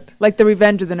contact. Like the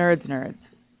Revenge of the Nerds.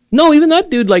 No, even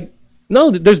that dude, like, no,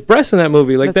 there's breasts in that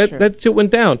movie, like that shit went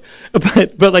down.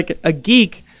 But like a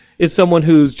geek is someone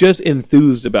who's just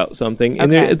enthused about something,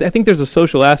 and I think there's a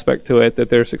social aspect to it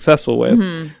that they're successful with.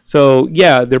 Mm-hmm. So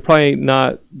yeah, they're probably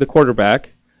not the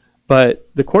quarterback. But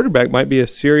the quarterback might be a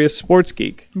serious sports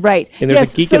geek. Right. And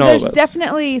there's a geek in all of us. So there's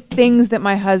definitely things that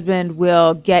my husband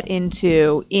will get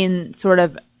into in sort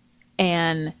of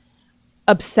an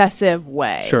obsessive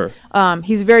way. Sure.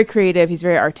 He's very creative. He's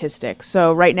very artistic.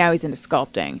 So right now he's into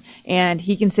sculpting. And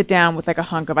he can sit down with like a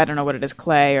hunk of, I don't know what it is,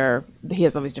 clay, or he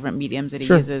has all these different mediums that he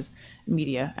uses.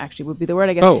 Media actually would be the word,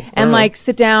 I guess. Oh, and like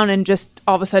sit down and just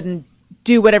all of a sudden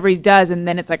do whatever he does, and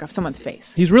then it's like someone's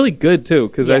face. He's really good too,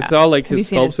 because I saw like his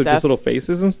sculpts of just little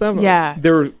faces and stuff. Yeah, they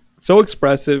were so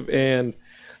expressive, and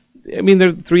I mean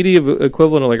they're 3D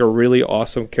equivalent of like a really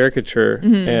awesome caricature,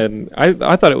 and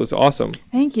I thought it was awesome.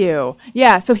 Thank you.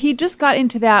 Yeah, so he just got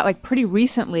into that like pretty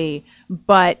recently,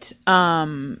 but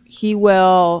he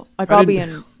will like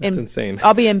that's insane.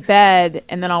 I'll be in bed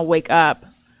and then I'll wake up.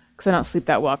 I don't sleep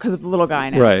that well because of the little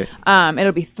guy now. Right.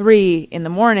 It'll be 3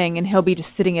 a.m. and he'll be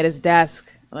just sitting at his desk,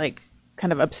 like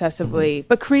kind of obsessively,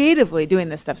 but creatively doing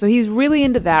this stuff. So he's really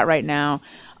into that right now.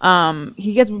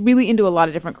 He gets really into a lot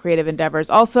of different creative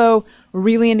endeavors. Also,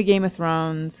 really into Game of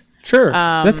Thrones. Sure.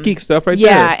 That's geek stuff right there.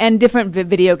 there. Yeah, and different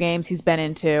video games he's been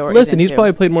into. Listen, he's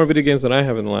probably played more video games than I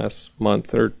have in the last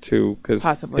month or two because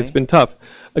it's been tough.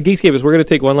 Geekscapists, we're going to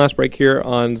take one last break here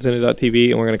on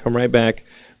Zenna.tv, and we're going to come right back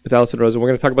with Allison Rosen. We're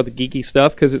going to talk about the geeky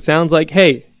stuff because it sounds like,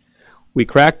 hey, we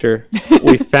cracked her.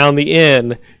 We found the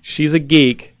inn. She's a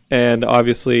geek. And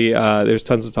obviously, there's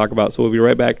tons to talk about. So we'll be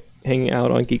right back hanging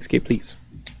out on Geekscape, please.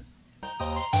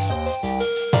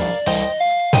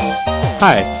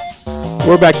 Hi.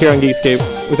 We're back here on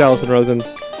Geekscape with Allison Rosen.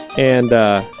 And,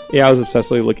 I was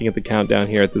obsessively looking at the countdown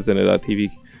here at the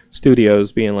Zenna.tv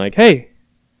studios being like, hey,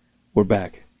 we're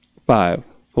back. 5,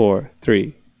 4,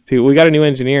 3, 2. We got a new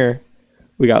engineer.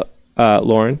 We got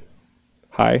Lauren.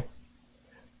 Hi.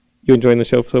 You enjoying the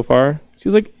show so far?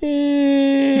 She's like,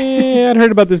 I'd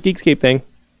heard about this Geekscape thing.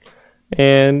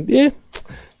 And,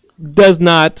 does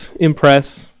not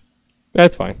impress.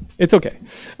 That's fine. It's okay.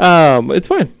 It's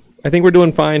fine. I think we're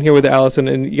doing fine here with Allison.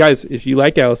 And you guys, if you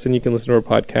like Allison, you can listen to her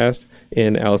podcast.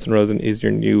 And Allison Rosen is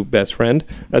your new best friend.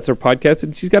 That's her podcast.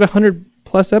 And she's got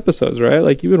 100+ episodes, right?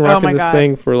 Like, you've been rocking this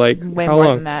thing for, like, way how more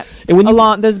long? Than that.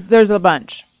 And there's a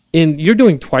bunch. And you're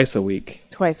doing twice a week.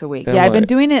 Twice a week. Yeah, I've been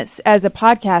doing it as a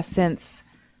podcast since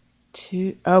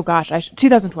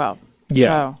 2012.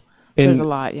 Yeah. So there's a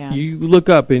lot, yeah. You look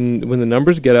up, and when the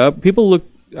numbers get up, people look.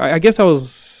 I guess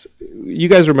you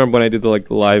guys remember when I did the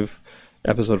live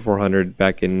episode 400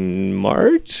 back in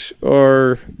March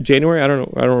or January? I don't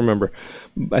know. I don't remember.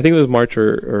 I think it was March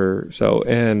or so.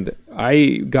 And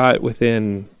I got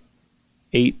within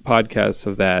 8 podcasts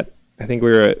of that. I think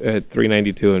we were at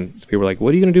 392, and people were like,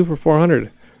 what are you going to do for 400?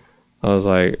 I was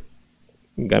like,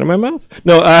 gun in my mouth?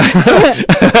 No,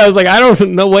 I was like, I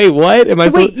don't know. Wait, what?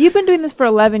 Wait, you've been doing this for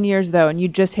 11 years, though, and you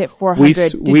just hit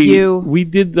 400. We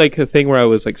did, like, a thing where I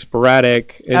was, like,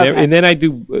 sporadic, and then I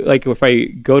do, like, if I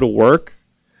go to work,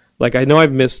 like, I know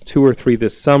I've missed 2 or 3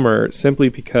 this summer simply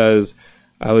because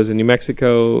I was in New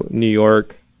Mexico, New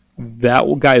York,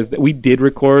 guys, we did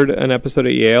record an episode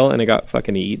at Yale, and it got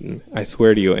fucking eaten. I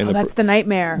swear to you. And that's the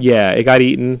nightmare. Yeah, it got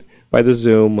eaten by the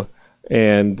Zoom,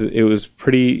 and it was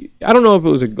pretty. I don't know if it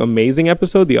was an amazing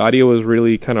episode. The audio was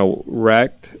really kind of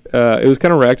wrecked. It was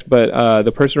kind of wrecked, but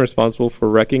the person responsible for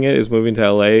wrecking it is moving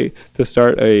to LA to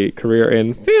start a career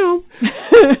in film.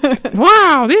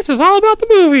 Wow, this is all about the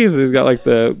movies. He's got like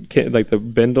the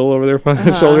bindle over their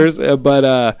shoulders.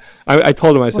 But I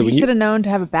told him, I said, you should have known to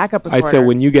have a backup recorder. I said,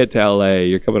 when you get to LA,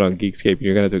 you're coming on Geekscape, and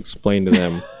you're gonna have to explain to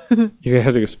them. You're gonna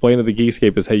have to explain to the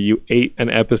Geekscape is how you ate an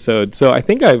episode. So I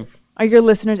think Are your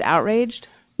listeners outraged?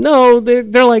 No,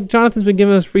 they're like, Jonathan's been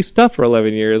giving us free stuff for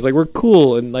 11 years. Like, we're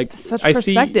cool, and like, that's such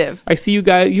perspective. I see you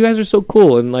guys. You guys are so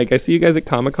cool, and like, I see you guys at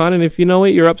Comic-Con, and if you know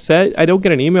what, you're upset, I don't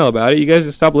get an email about it. You guys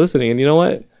just stop listening, and you know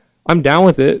what? I'm down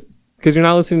with it because you're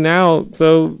not listening now.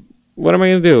 So what am I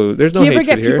gonna do? There's no hatred here. Do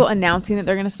you ever get people announcing that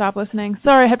they're gonna stop listening?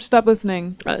 Sorry, I have to stop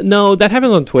listening. No, that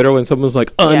happens on Twitter when someone's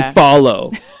like,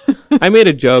 unfollow. I made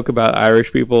a joke about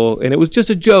Irish people, and it was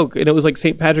just a joke, and it was like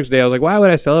St. Patrick's Day. I was like, why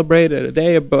would I celebrate a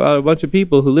day about a bunch of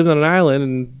people who lived on an island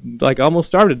and like almost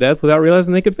starved to death without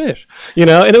realizing they could fish? You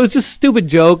know, and it was just a stupid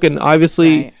joke, and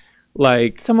obviously, right.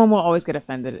 Like, someone will always get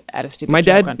offended at a stupid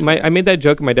joke. I made that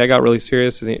joke, and my dad got really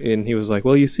serious, and he was like,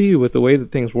 well, you see, with the way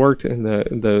that things worked in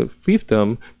the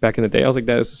fiefdom back in the day, I was like,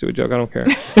 that is a stupid joke. I don't care.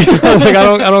 I was like,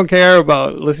 I don't care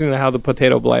about listening to how the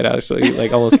potato blight actually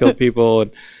like almost killed people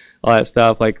and all that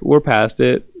stuff. Like, we're past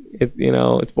it.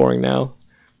 It's boring now.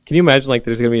 Can you imagine, like,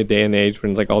 there's going to be a day and age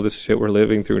when, like, all this shit we're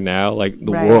living through now, like,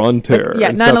 the war on terror.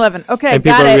 Yeah, 9/11. Okay, and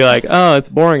people will be like, oh, it's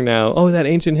boring now. Oh, that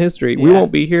ancient history. Yeah. We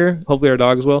won't be here. Hopefully our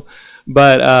dogs will.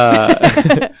 But,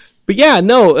 but yeah,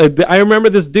 no, I remember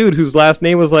this dude whose last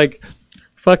name was, like,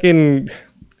 fucking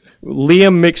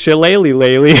Liam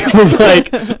McShillelagh was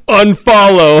like,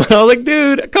 unfollow. And I was like,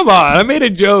 dude, come on. I made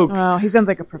a joke. Oh, he sounds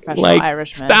like a professional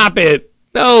Irishman. Stop it.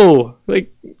 No.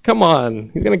 Like, come on.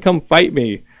 He's going to come fight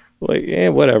me. Like,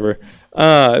 whatever.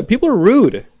 People are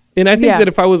rude. And I think that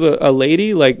if I was a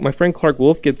lady, like my friend Clark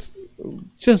Wolf gets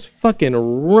just fucking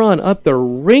run up the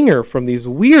ringer from these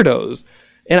weirdos.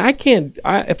 And I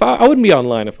wouldn't be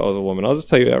online if I was a woman. I'll just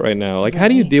tell you that right now. Like, how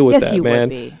do you deal with that,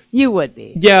 man? Yes, you would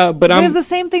be. Yeah, but because the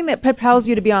same thing that propels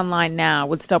you to be online now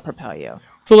would still propel you.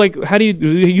 So, like, how do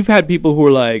you've had people who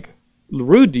are, like,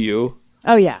 rude to you.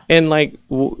 Oh, yeah. And, like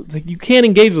you can't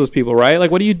engage those people, right?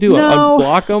 Like, what do you do? No.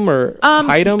 Unblock them or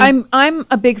hide them? I'm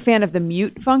a big fan of the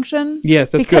mute function. Yes,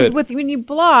 that's good. Because when you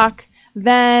block,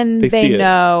 then they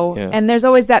know. Yeah. And there's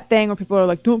always that thing where people are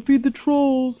like, don't feed the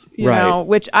trolls, you know,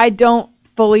 which I don't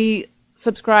fully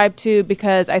subscribe to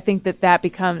because I think that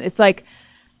becomes, it's like,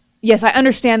 yes, I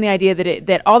understand the idea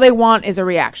that all they want is a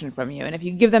reaction from you. And if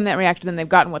you give them that reaction, then they've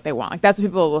gotten what they want. Like, that's what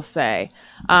people will say.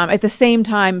 At the same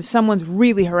time, if someone's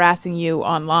really harassing you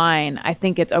online, I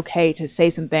think it's okay to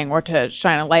say something or to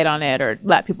shine a light on it or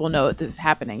let people know that this is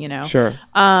happening, you know? Sure.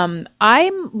 I'm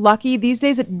lucky. These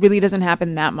days, it really doesn't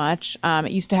happen that much.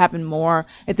 It used to happen more.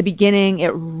 At the beginning,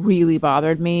 it really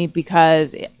bothered me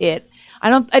because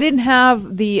I didn't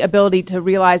have the ability to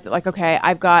realize that, like, okay,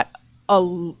 I've got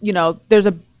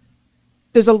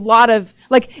there's a lot of,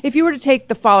 like, if you were to take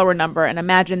the follower number and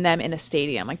imagine them in a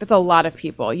stadium, like, that's a lot of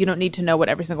people. You don't need to know what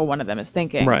every single one of them is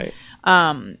thinking. Right.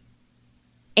 And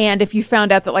if you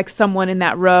found out that, like, someone in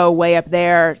that row way up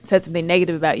there said something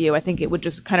negative about you, I think it would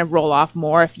just kind of roll off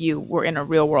more if you were in a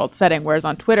real world setting. Whereas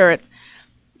on Twitter,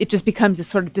 it just becomes this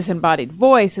sort of disembodied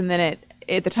voice, and then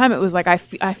at the time, it was like I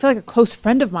feel like a close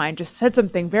friend of mine just said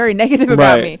something very negative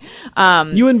about me.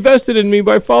 You invested in me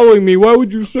by following me. Why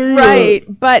would you say that?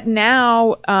 Right, but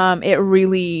now it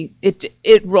really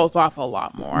it rolls off a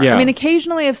lot more. Yeah. I mean,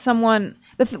 occasionally if someone,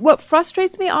 what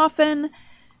frustrates me often,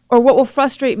 or what will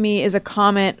frustrate me, is a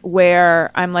comment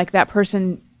where I'm like, that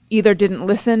person either didn't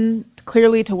listen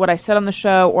clearly to what I said on the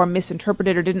show, or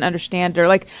misinterpreted, or didn't understand, or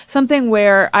like something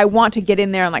where I want to get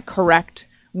in there and like correct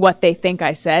what they think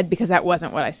I said, because that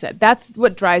wasn't what I said. That's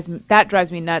what drives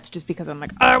me nuts, just because I'm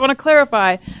like, I want to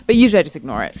clarify, but usually I just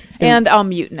ignore it, and I'll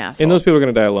mute an asshole. And those people are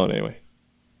going to die alone anyway.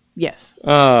 Yes.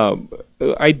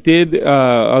 I did.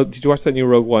 Did you watch that new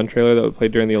Rogue One trailer that was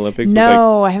played during the Olympics?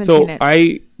 No, I haven't seen it. So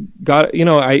I got,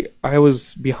 I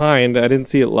was behind. I didn't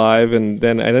see it live, and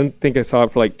then I didn't think I saw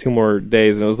it for like 2 more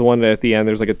days. And it was the one that at the end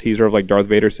there's like a teaser of like Darth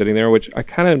Vader sitting there, which I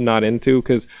kind of not into,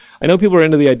 because I know people are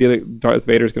into the idea that Darth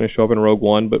Vader is going to show up in Rogue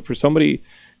One, but for somebody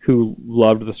who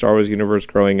loved the Star Wars universe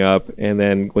growing up and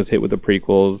then was hit with the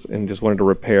prequels and just wanted to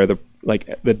repair the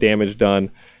damage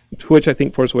done, which I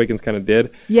think Force Awakens kind of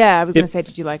did. Yeah, I was going to say,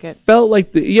 did you like it? Felt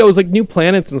like it was like new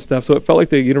planets and stuff, so it felt like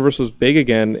the universe was big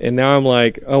again. And now I'm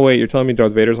like, oh wait, you're telling me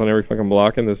Darth Vader's on every fucking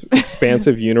block in this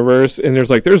expansive universe? And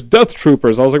there's Death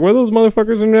Troopers. I was like, where are those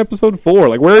motherfuckers in Episode 4?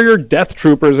 Like, where are your Death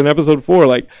Troopers in Episode 4?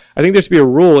 Like, I think there should be a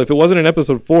rule. If it wasn't in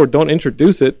Episode 4, don't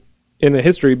introduce it in the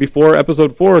history before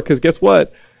Episode 4, because guess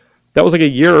what? That was like a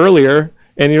year earlier.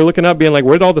 And you're looking up being like,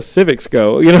 where'd all the Civics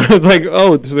go? You know, it's like,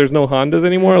 oh, so there's no Hondas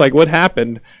anymore? Like, what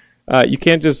happened? You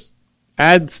can't just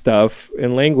add stuff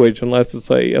in language unless it's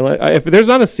like, if there's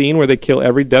not a scene where they kill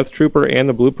every Death Trooper and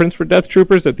the blueprints for Death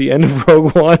Troopers at the end of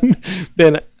Rogue One,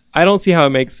 then I don't see how it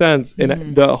makes sense.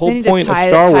 And the whole point of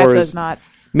Star Wars,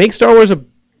 make Star Wars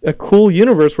a cool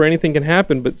universe where anything can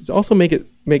happen, but also make it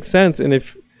make sense. And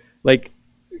if, like,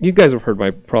 you guys have heard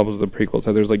my problems with the prequels.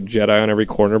 How there's like Jedi on every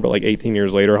corner, but like 18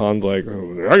 years later, Han's like,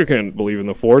 oh, I can't believe in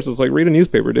the Force. It's like, read a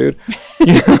newspaper, dude.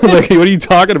 You know, like, what are you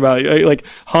talking about? Like,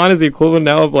 Han is the equivalent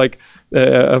now of like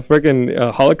a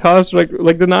freaking Holocaust like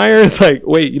denier. It's like,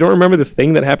 wait, you don't remember this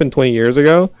thing that happened 20 years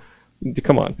ago?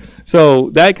 Come on.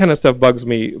 So that kind of stuff bugs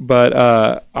me. But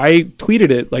I tweeted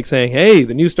it like saying, hey,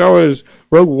 the new Star Wars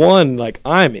Rogue One, like,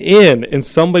 I'm in. And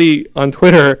somebody on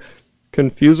Twitter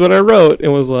confused what I wrote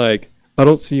and was like, I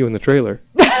don't see you in the trailer.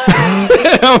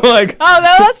 I'm like, oh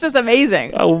no, that's just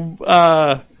amazing.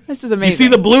 That's just amazing. You see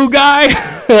the blue guy?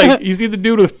 Like, you see the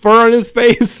dude with fur on his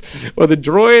face, or the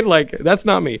droid? Like, that's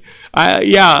not me.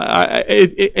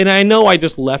 And I know I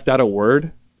just left out a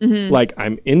word. Mm-hmm. Like,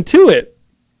 I'm into it,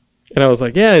 and I was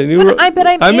like, yeah.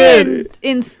 I'm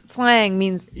in slang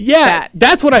means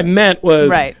that's what I meant was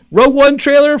right. Rogue One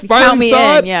trailer. Finally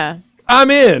saw it. Yeah, I'm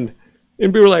in,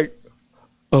 and people were like,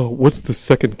 oh, what's the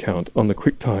second count on the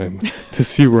QuickTime to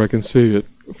see where I can say it?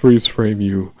 Freeze frame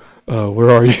you. Where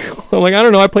are you? I'm like, I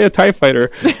don't know. I play a TIE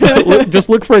fighter. Just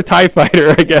look for a TIE fighter,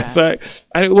 I guess. Yeah.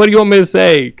 What do you want me to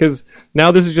say? Because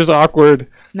now this is just awkward.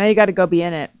 Now you got to go be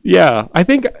in it. Yeah. I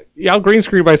think I'll green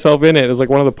screen myself in it as like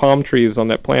one of the palm trees on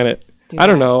that planet. I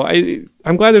don't know.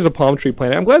 I'm glad there's a palm tree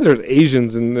planet. I'm glad there's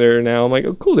Asians in there now. I'm like,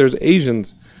 oh, cool. There's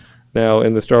Asians now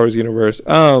in the Star Wars universe.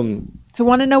 So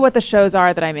want to know what the shows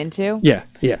are that I'm into? Yeah.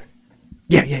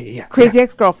 Crazy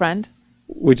Ex-Girlfriend.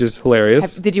 Which is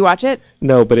hilarious. Did you watch it?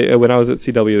 No, but when I was at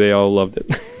CW, they all loved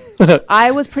it.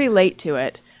 I was pretty late to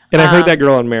it. And I heard that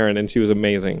girl on Marin, and she was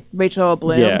amazing. Rachel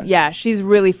Bloom. Yeah, she's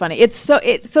really funny. So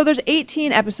there's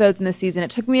 18 episodes in this season.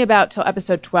 It took me about till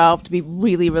episode 12 to be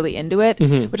really, really into it,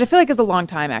 which I feel like is a long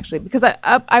time, actually, because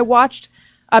I watched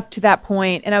up to that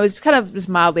point, and I was kind of just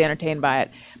mildly entertained by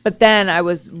it. But then I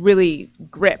was really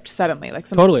gripped suddenly. Like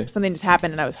something just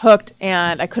happened, and I was hooked,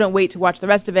 and I couldn't wait to watch the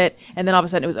rest of it. And then all of a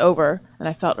sudden it was over, and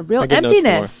I felt a real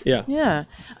emptiness. Yeah.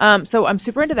 So I'm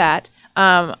super into that.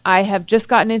 I have just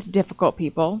gotten into Difficult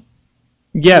People.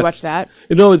 Yes. Did you watch that?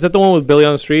 No, is that the one with Billy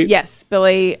on the Street? Yes,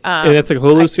 Billy. And it's like a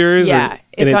Hulu series? Yeah,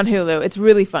 it's on Hulu. It's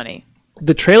really funny.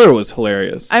 The trailer was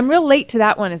hilarious. I'm real late to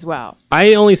that one as well.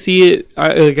 I only see it.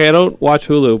 I don't watch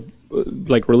Hulu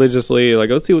like religiously.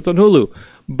 Like, let's see what's on Hulu.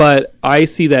 But I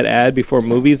see that ad before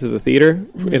movies at the theater,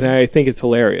 and I think it's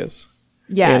hilarious.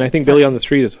 Yeah. And I think Billy on the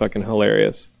Street is fucking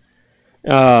hilarious.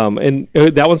 And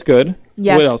that one's good.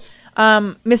 Yes. What else?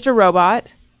 Mr.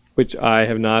 Robot. Which I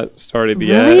have not started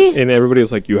really? yet. And everybody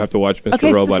was like, you have to watch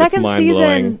Mr. Robot. It's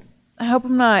mind-blowing. I hope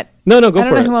I'm not. No, go for it. I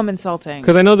don't know who I'm insulting.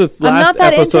 Because I know the last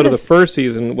episode of the first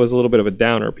season was a little bit of a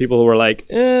downer. People were like,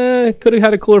 could have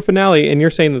had a cooler finale. And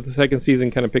you're saying that the second season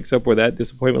kind of picks up where that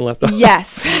disappointment left off.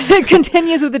 Yes. It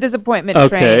continues with the disappointment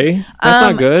train. Okay. That's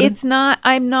not good. It's not.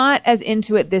 I'm not as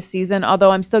into it this season, although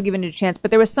I'm still giving it a chance.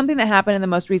 But there was something that happened in the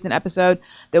most recent episode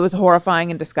that was horrifying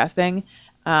and disgusting.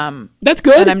 That's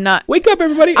good. And I'm not. Wake up,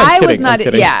 everybody. I was not.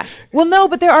 Yeah. Well, no,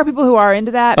 but there are people who are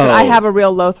into that. But I have a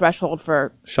real low threshold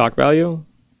for shock value.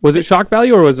 Was it shock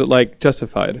value or was it like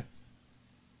justified?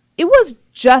 It was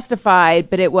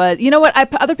justified, but it was. You know what?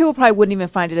 Other people probably wouldn't even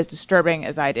find it as disturbing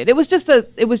as I did. It was just a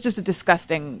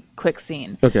disgusting quick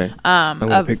scene. Okay. I'm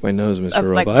gonna pick my nose, Mr.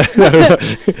 Robot.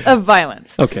 Like, of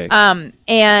violence. Okay.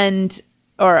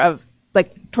 Or of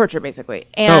like torture, basically.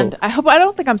 And I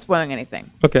don't think I'm spoiling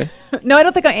anything. Okay. No, I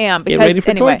don't think I am. Because, get ready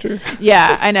for torture.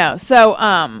 Yeah, I know.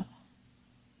 So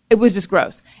it was just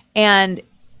gross, and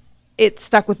it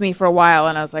stuck with me for a while,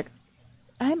 and I was like,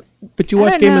 But you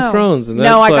watched Game of Thrones, and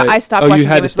no, I stopped watching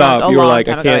Game of Thrones a long time ago. You were like,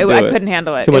 I can't do it. I couldn't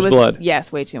handle it. Too much blood.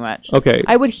 Yes, way too much. Okay.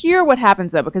 I would hear what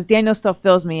happens though, because Daniel still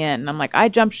fills me in, and I'm like, I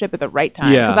jumped ship at the right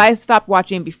time, because I stopped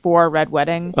watching before Red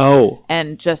Wedding. Oh.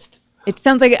 And just. It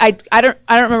sounds like I don't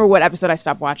remember what episode I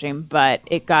stopped watching, but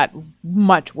it got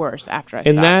much worse after I stopped.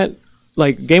 And that,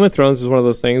 like, Game of Thrones is one of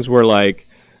those things where, like,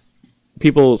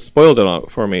 people spoiled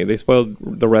it for me. They spoiled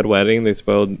the Red Wedding. They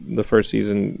spoiled the first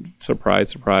season.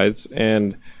 Surprise,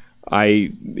 and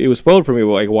it was spoiled for me.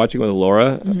 Like watching with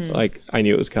Laura, like I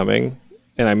knew it was coming,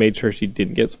 and I made sure she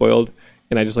didn't get spoiled.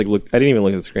 And I just like looked. I didn't even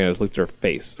look at the screen. I just looked at her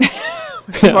face.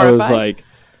 I was like,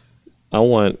 I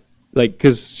want. Like,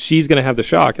 because she's going to have the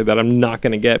shock that I'm not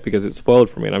going to get because it's spoiled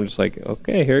for me. And I'm just like,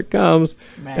 okay, here it comes.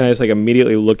 Right. And I just, like,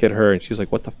 immediately look at her, and she's like,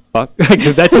 what the fuck? Like,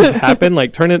 did that just happen?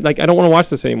 Like, turn it, like, I don't want to watch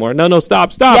this anymore. No,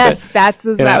 stop yes, it.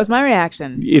 That was my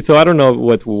reaction. So I don't know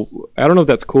if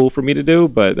that's cool for me to do,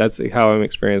 but that's how I'm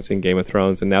experiencing Game of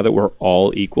Thrones. And now that we're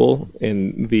all equal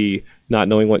in the not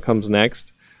knowing what comes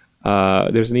next,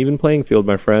 there's an even playing field,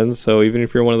 my friends. So even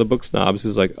if you're one of the book snobs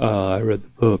who's like, oh, I read the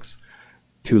books.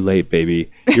 Too late, baby.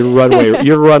 Your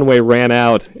runway ran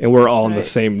out, and we're all in the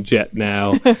same jet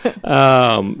now.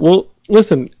 Well,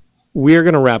 listen, we're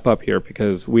gonna wrap up here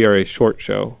because we are a short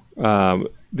show. The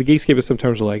Geekscapists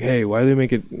sometimes are like, "Hey, why do they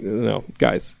make it?" No,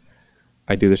 guys,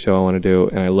 I do the show I want to do,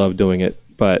 and I love doing it.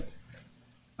 But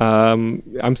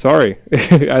I'm sorry.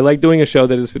 I like doing a show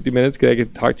that is 50 minutes because I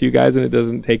can talk to you guys, and it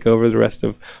doesn't take over the rest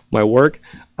of my work.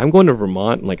 I'm going to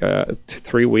Vermont in like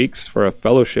 3 weeks for a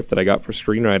fellowship that I got for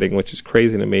screenwriting, which is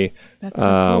crazy to me. That's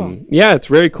so cool. Yeah, it's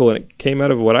very cool, and it came out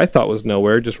of what I thought was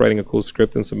nowhere, just writing a cool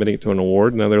script and submitting it to an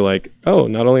award. Now they're like, oh,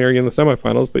 not only are you in the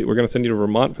semifinals, but we're going to send you to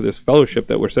Vermont for this fellowship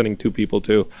that we're sending 2 people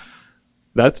to.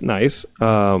 That's nice.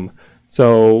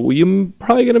 So you're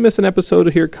probably going to miss an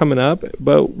episode here coming up,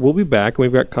 but we'll be back.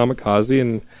 We've got Kamikaze,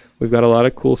 and we've got a lot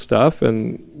of cool stuff.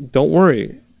 And don't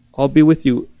worry, I'll be with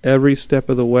you every step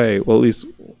of the way. Well, at least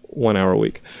 1 hour a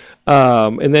week.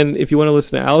 And then if you want to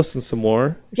listen to Allison some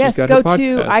more, yes, she's got go her podcast.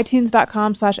 to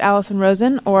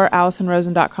itunes.com/AllisonRosen or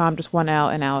AllisonRosen.com, just 1 L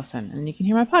in Allison, and you can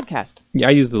hear my podcast. Yeah,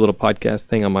 I use the little podcast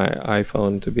thing on my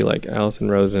iPhone to be like,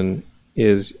 Allison Rosen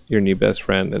is your new best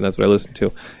friend, and that's what I listen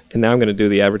to. And now I'm going to do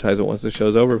the advertisement once the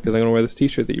show's over because I'm going to wear this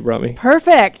T-shirt that you brought me.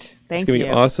 Perfect. Thank you. It's going to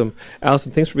be awesome.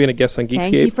 Allison, thanks for being a guest on Geekscape.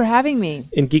 Thank you for having me.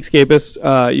 In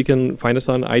Geekscapists, you can find us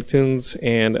on iTunes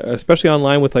and especially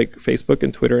online with like Facebook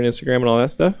and Twitter and Instagram and all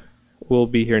that stuff. We'll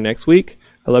be here next week.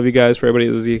 I love you guys. For everybody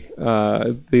at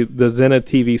the Zena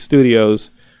TV studios,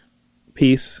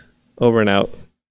 peace, over and out.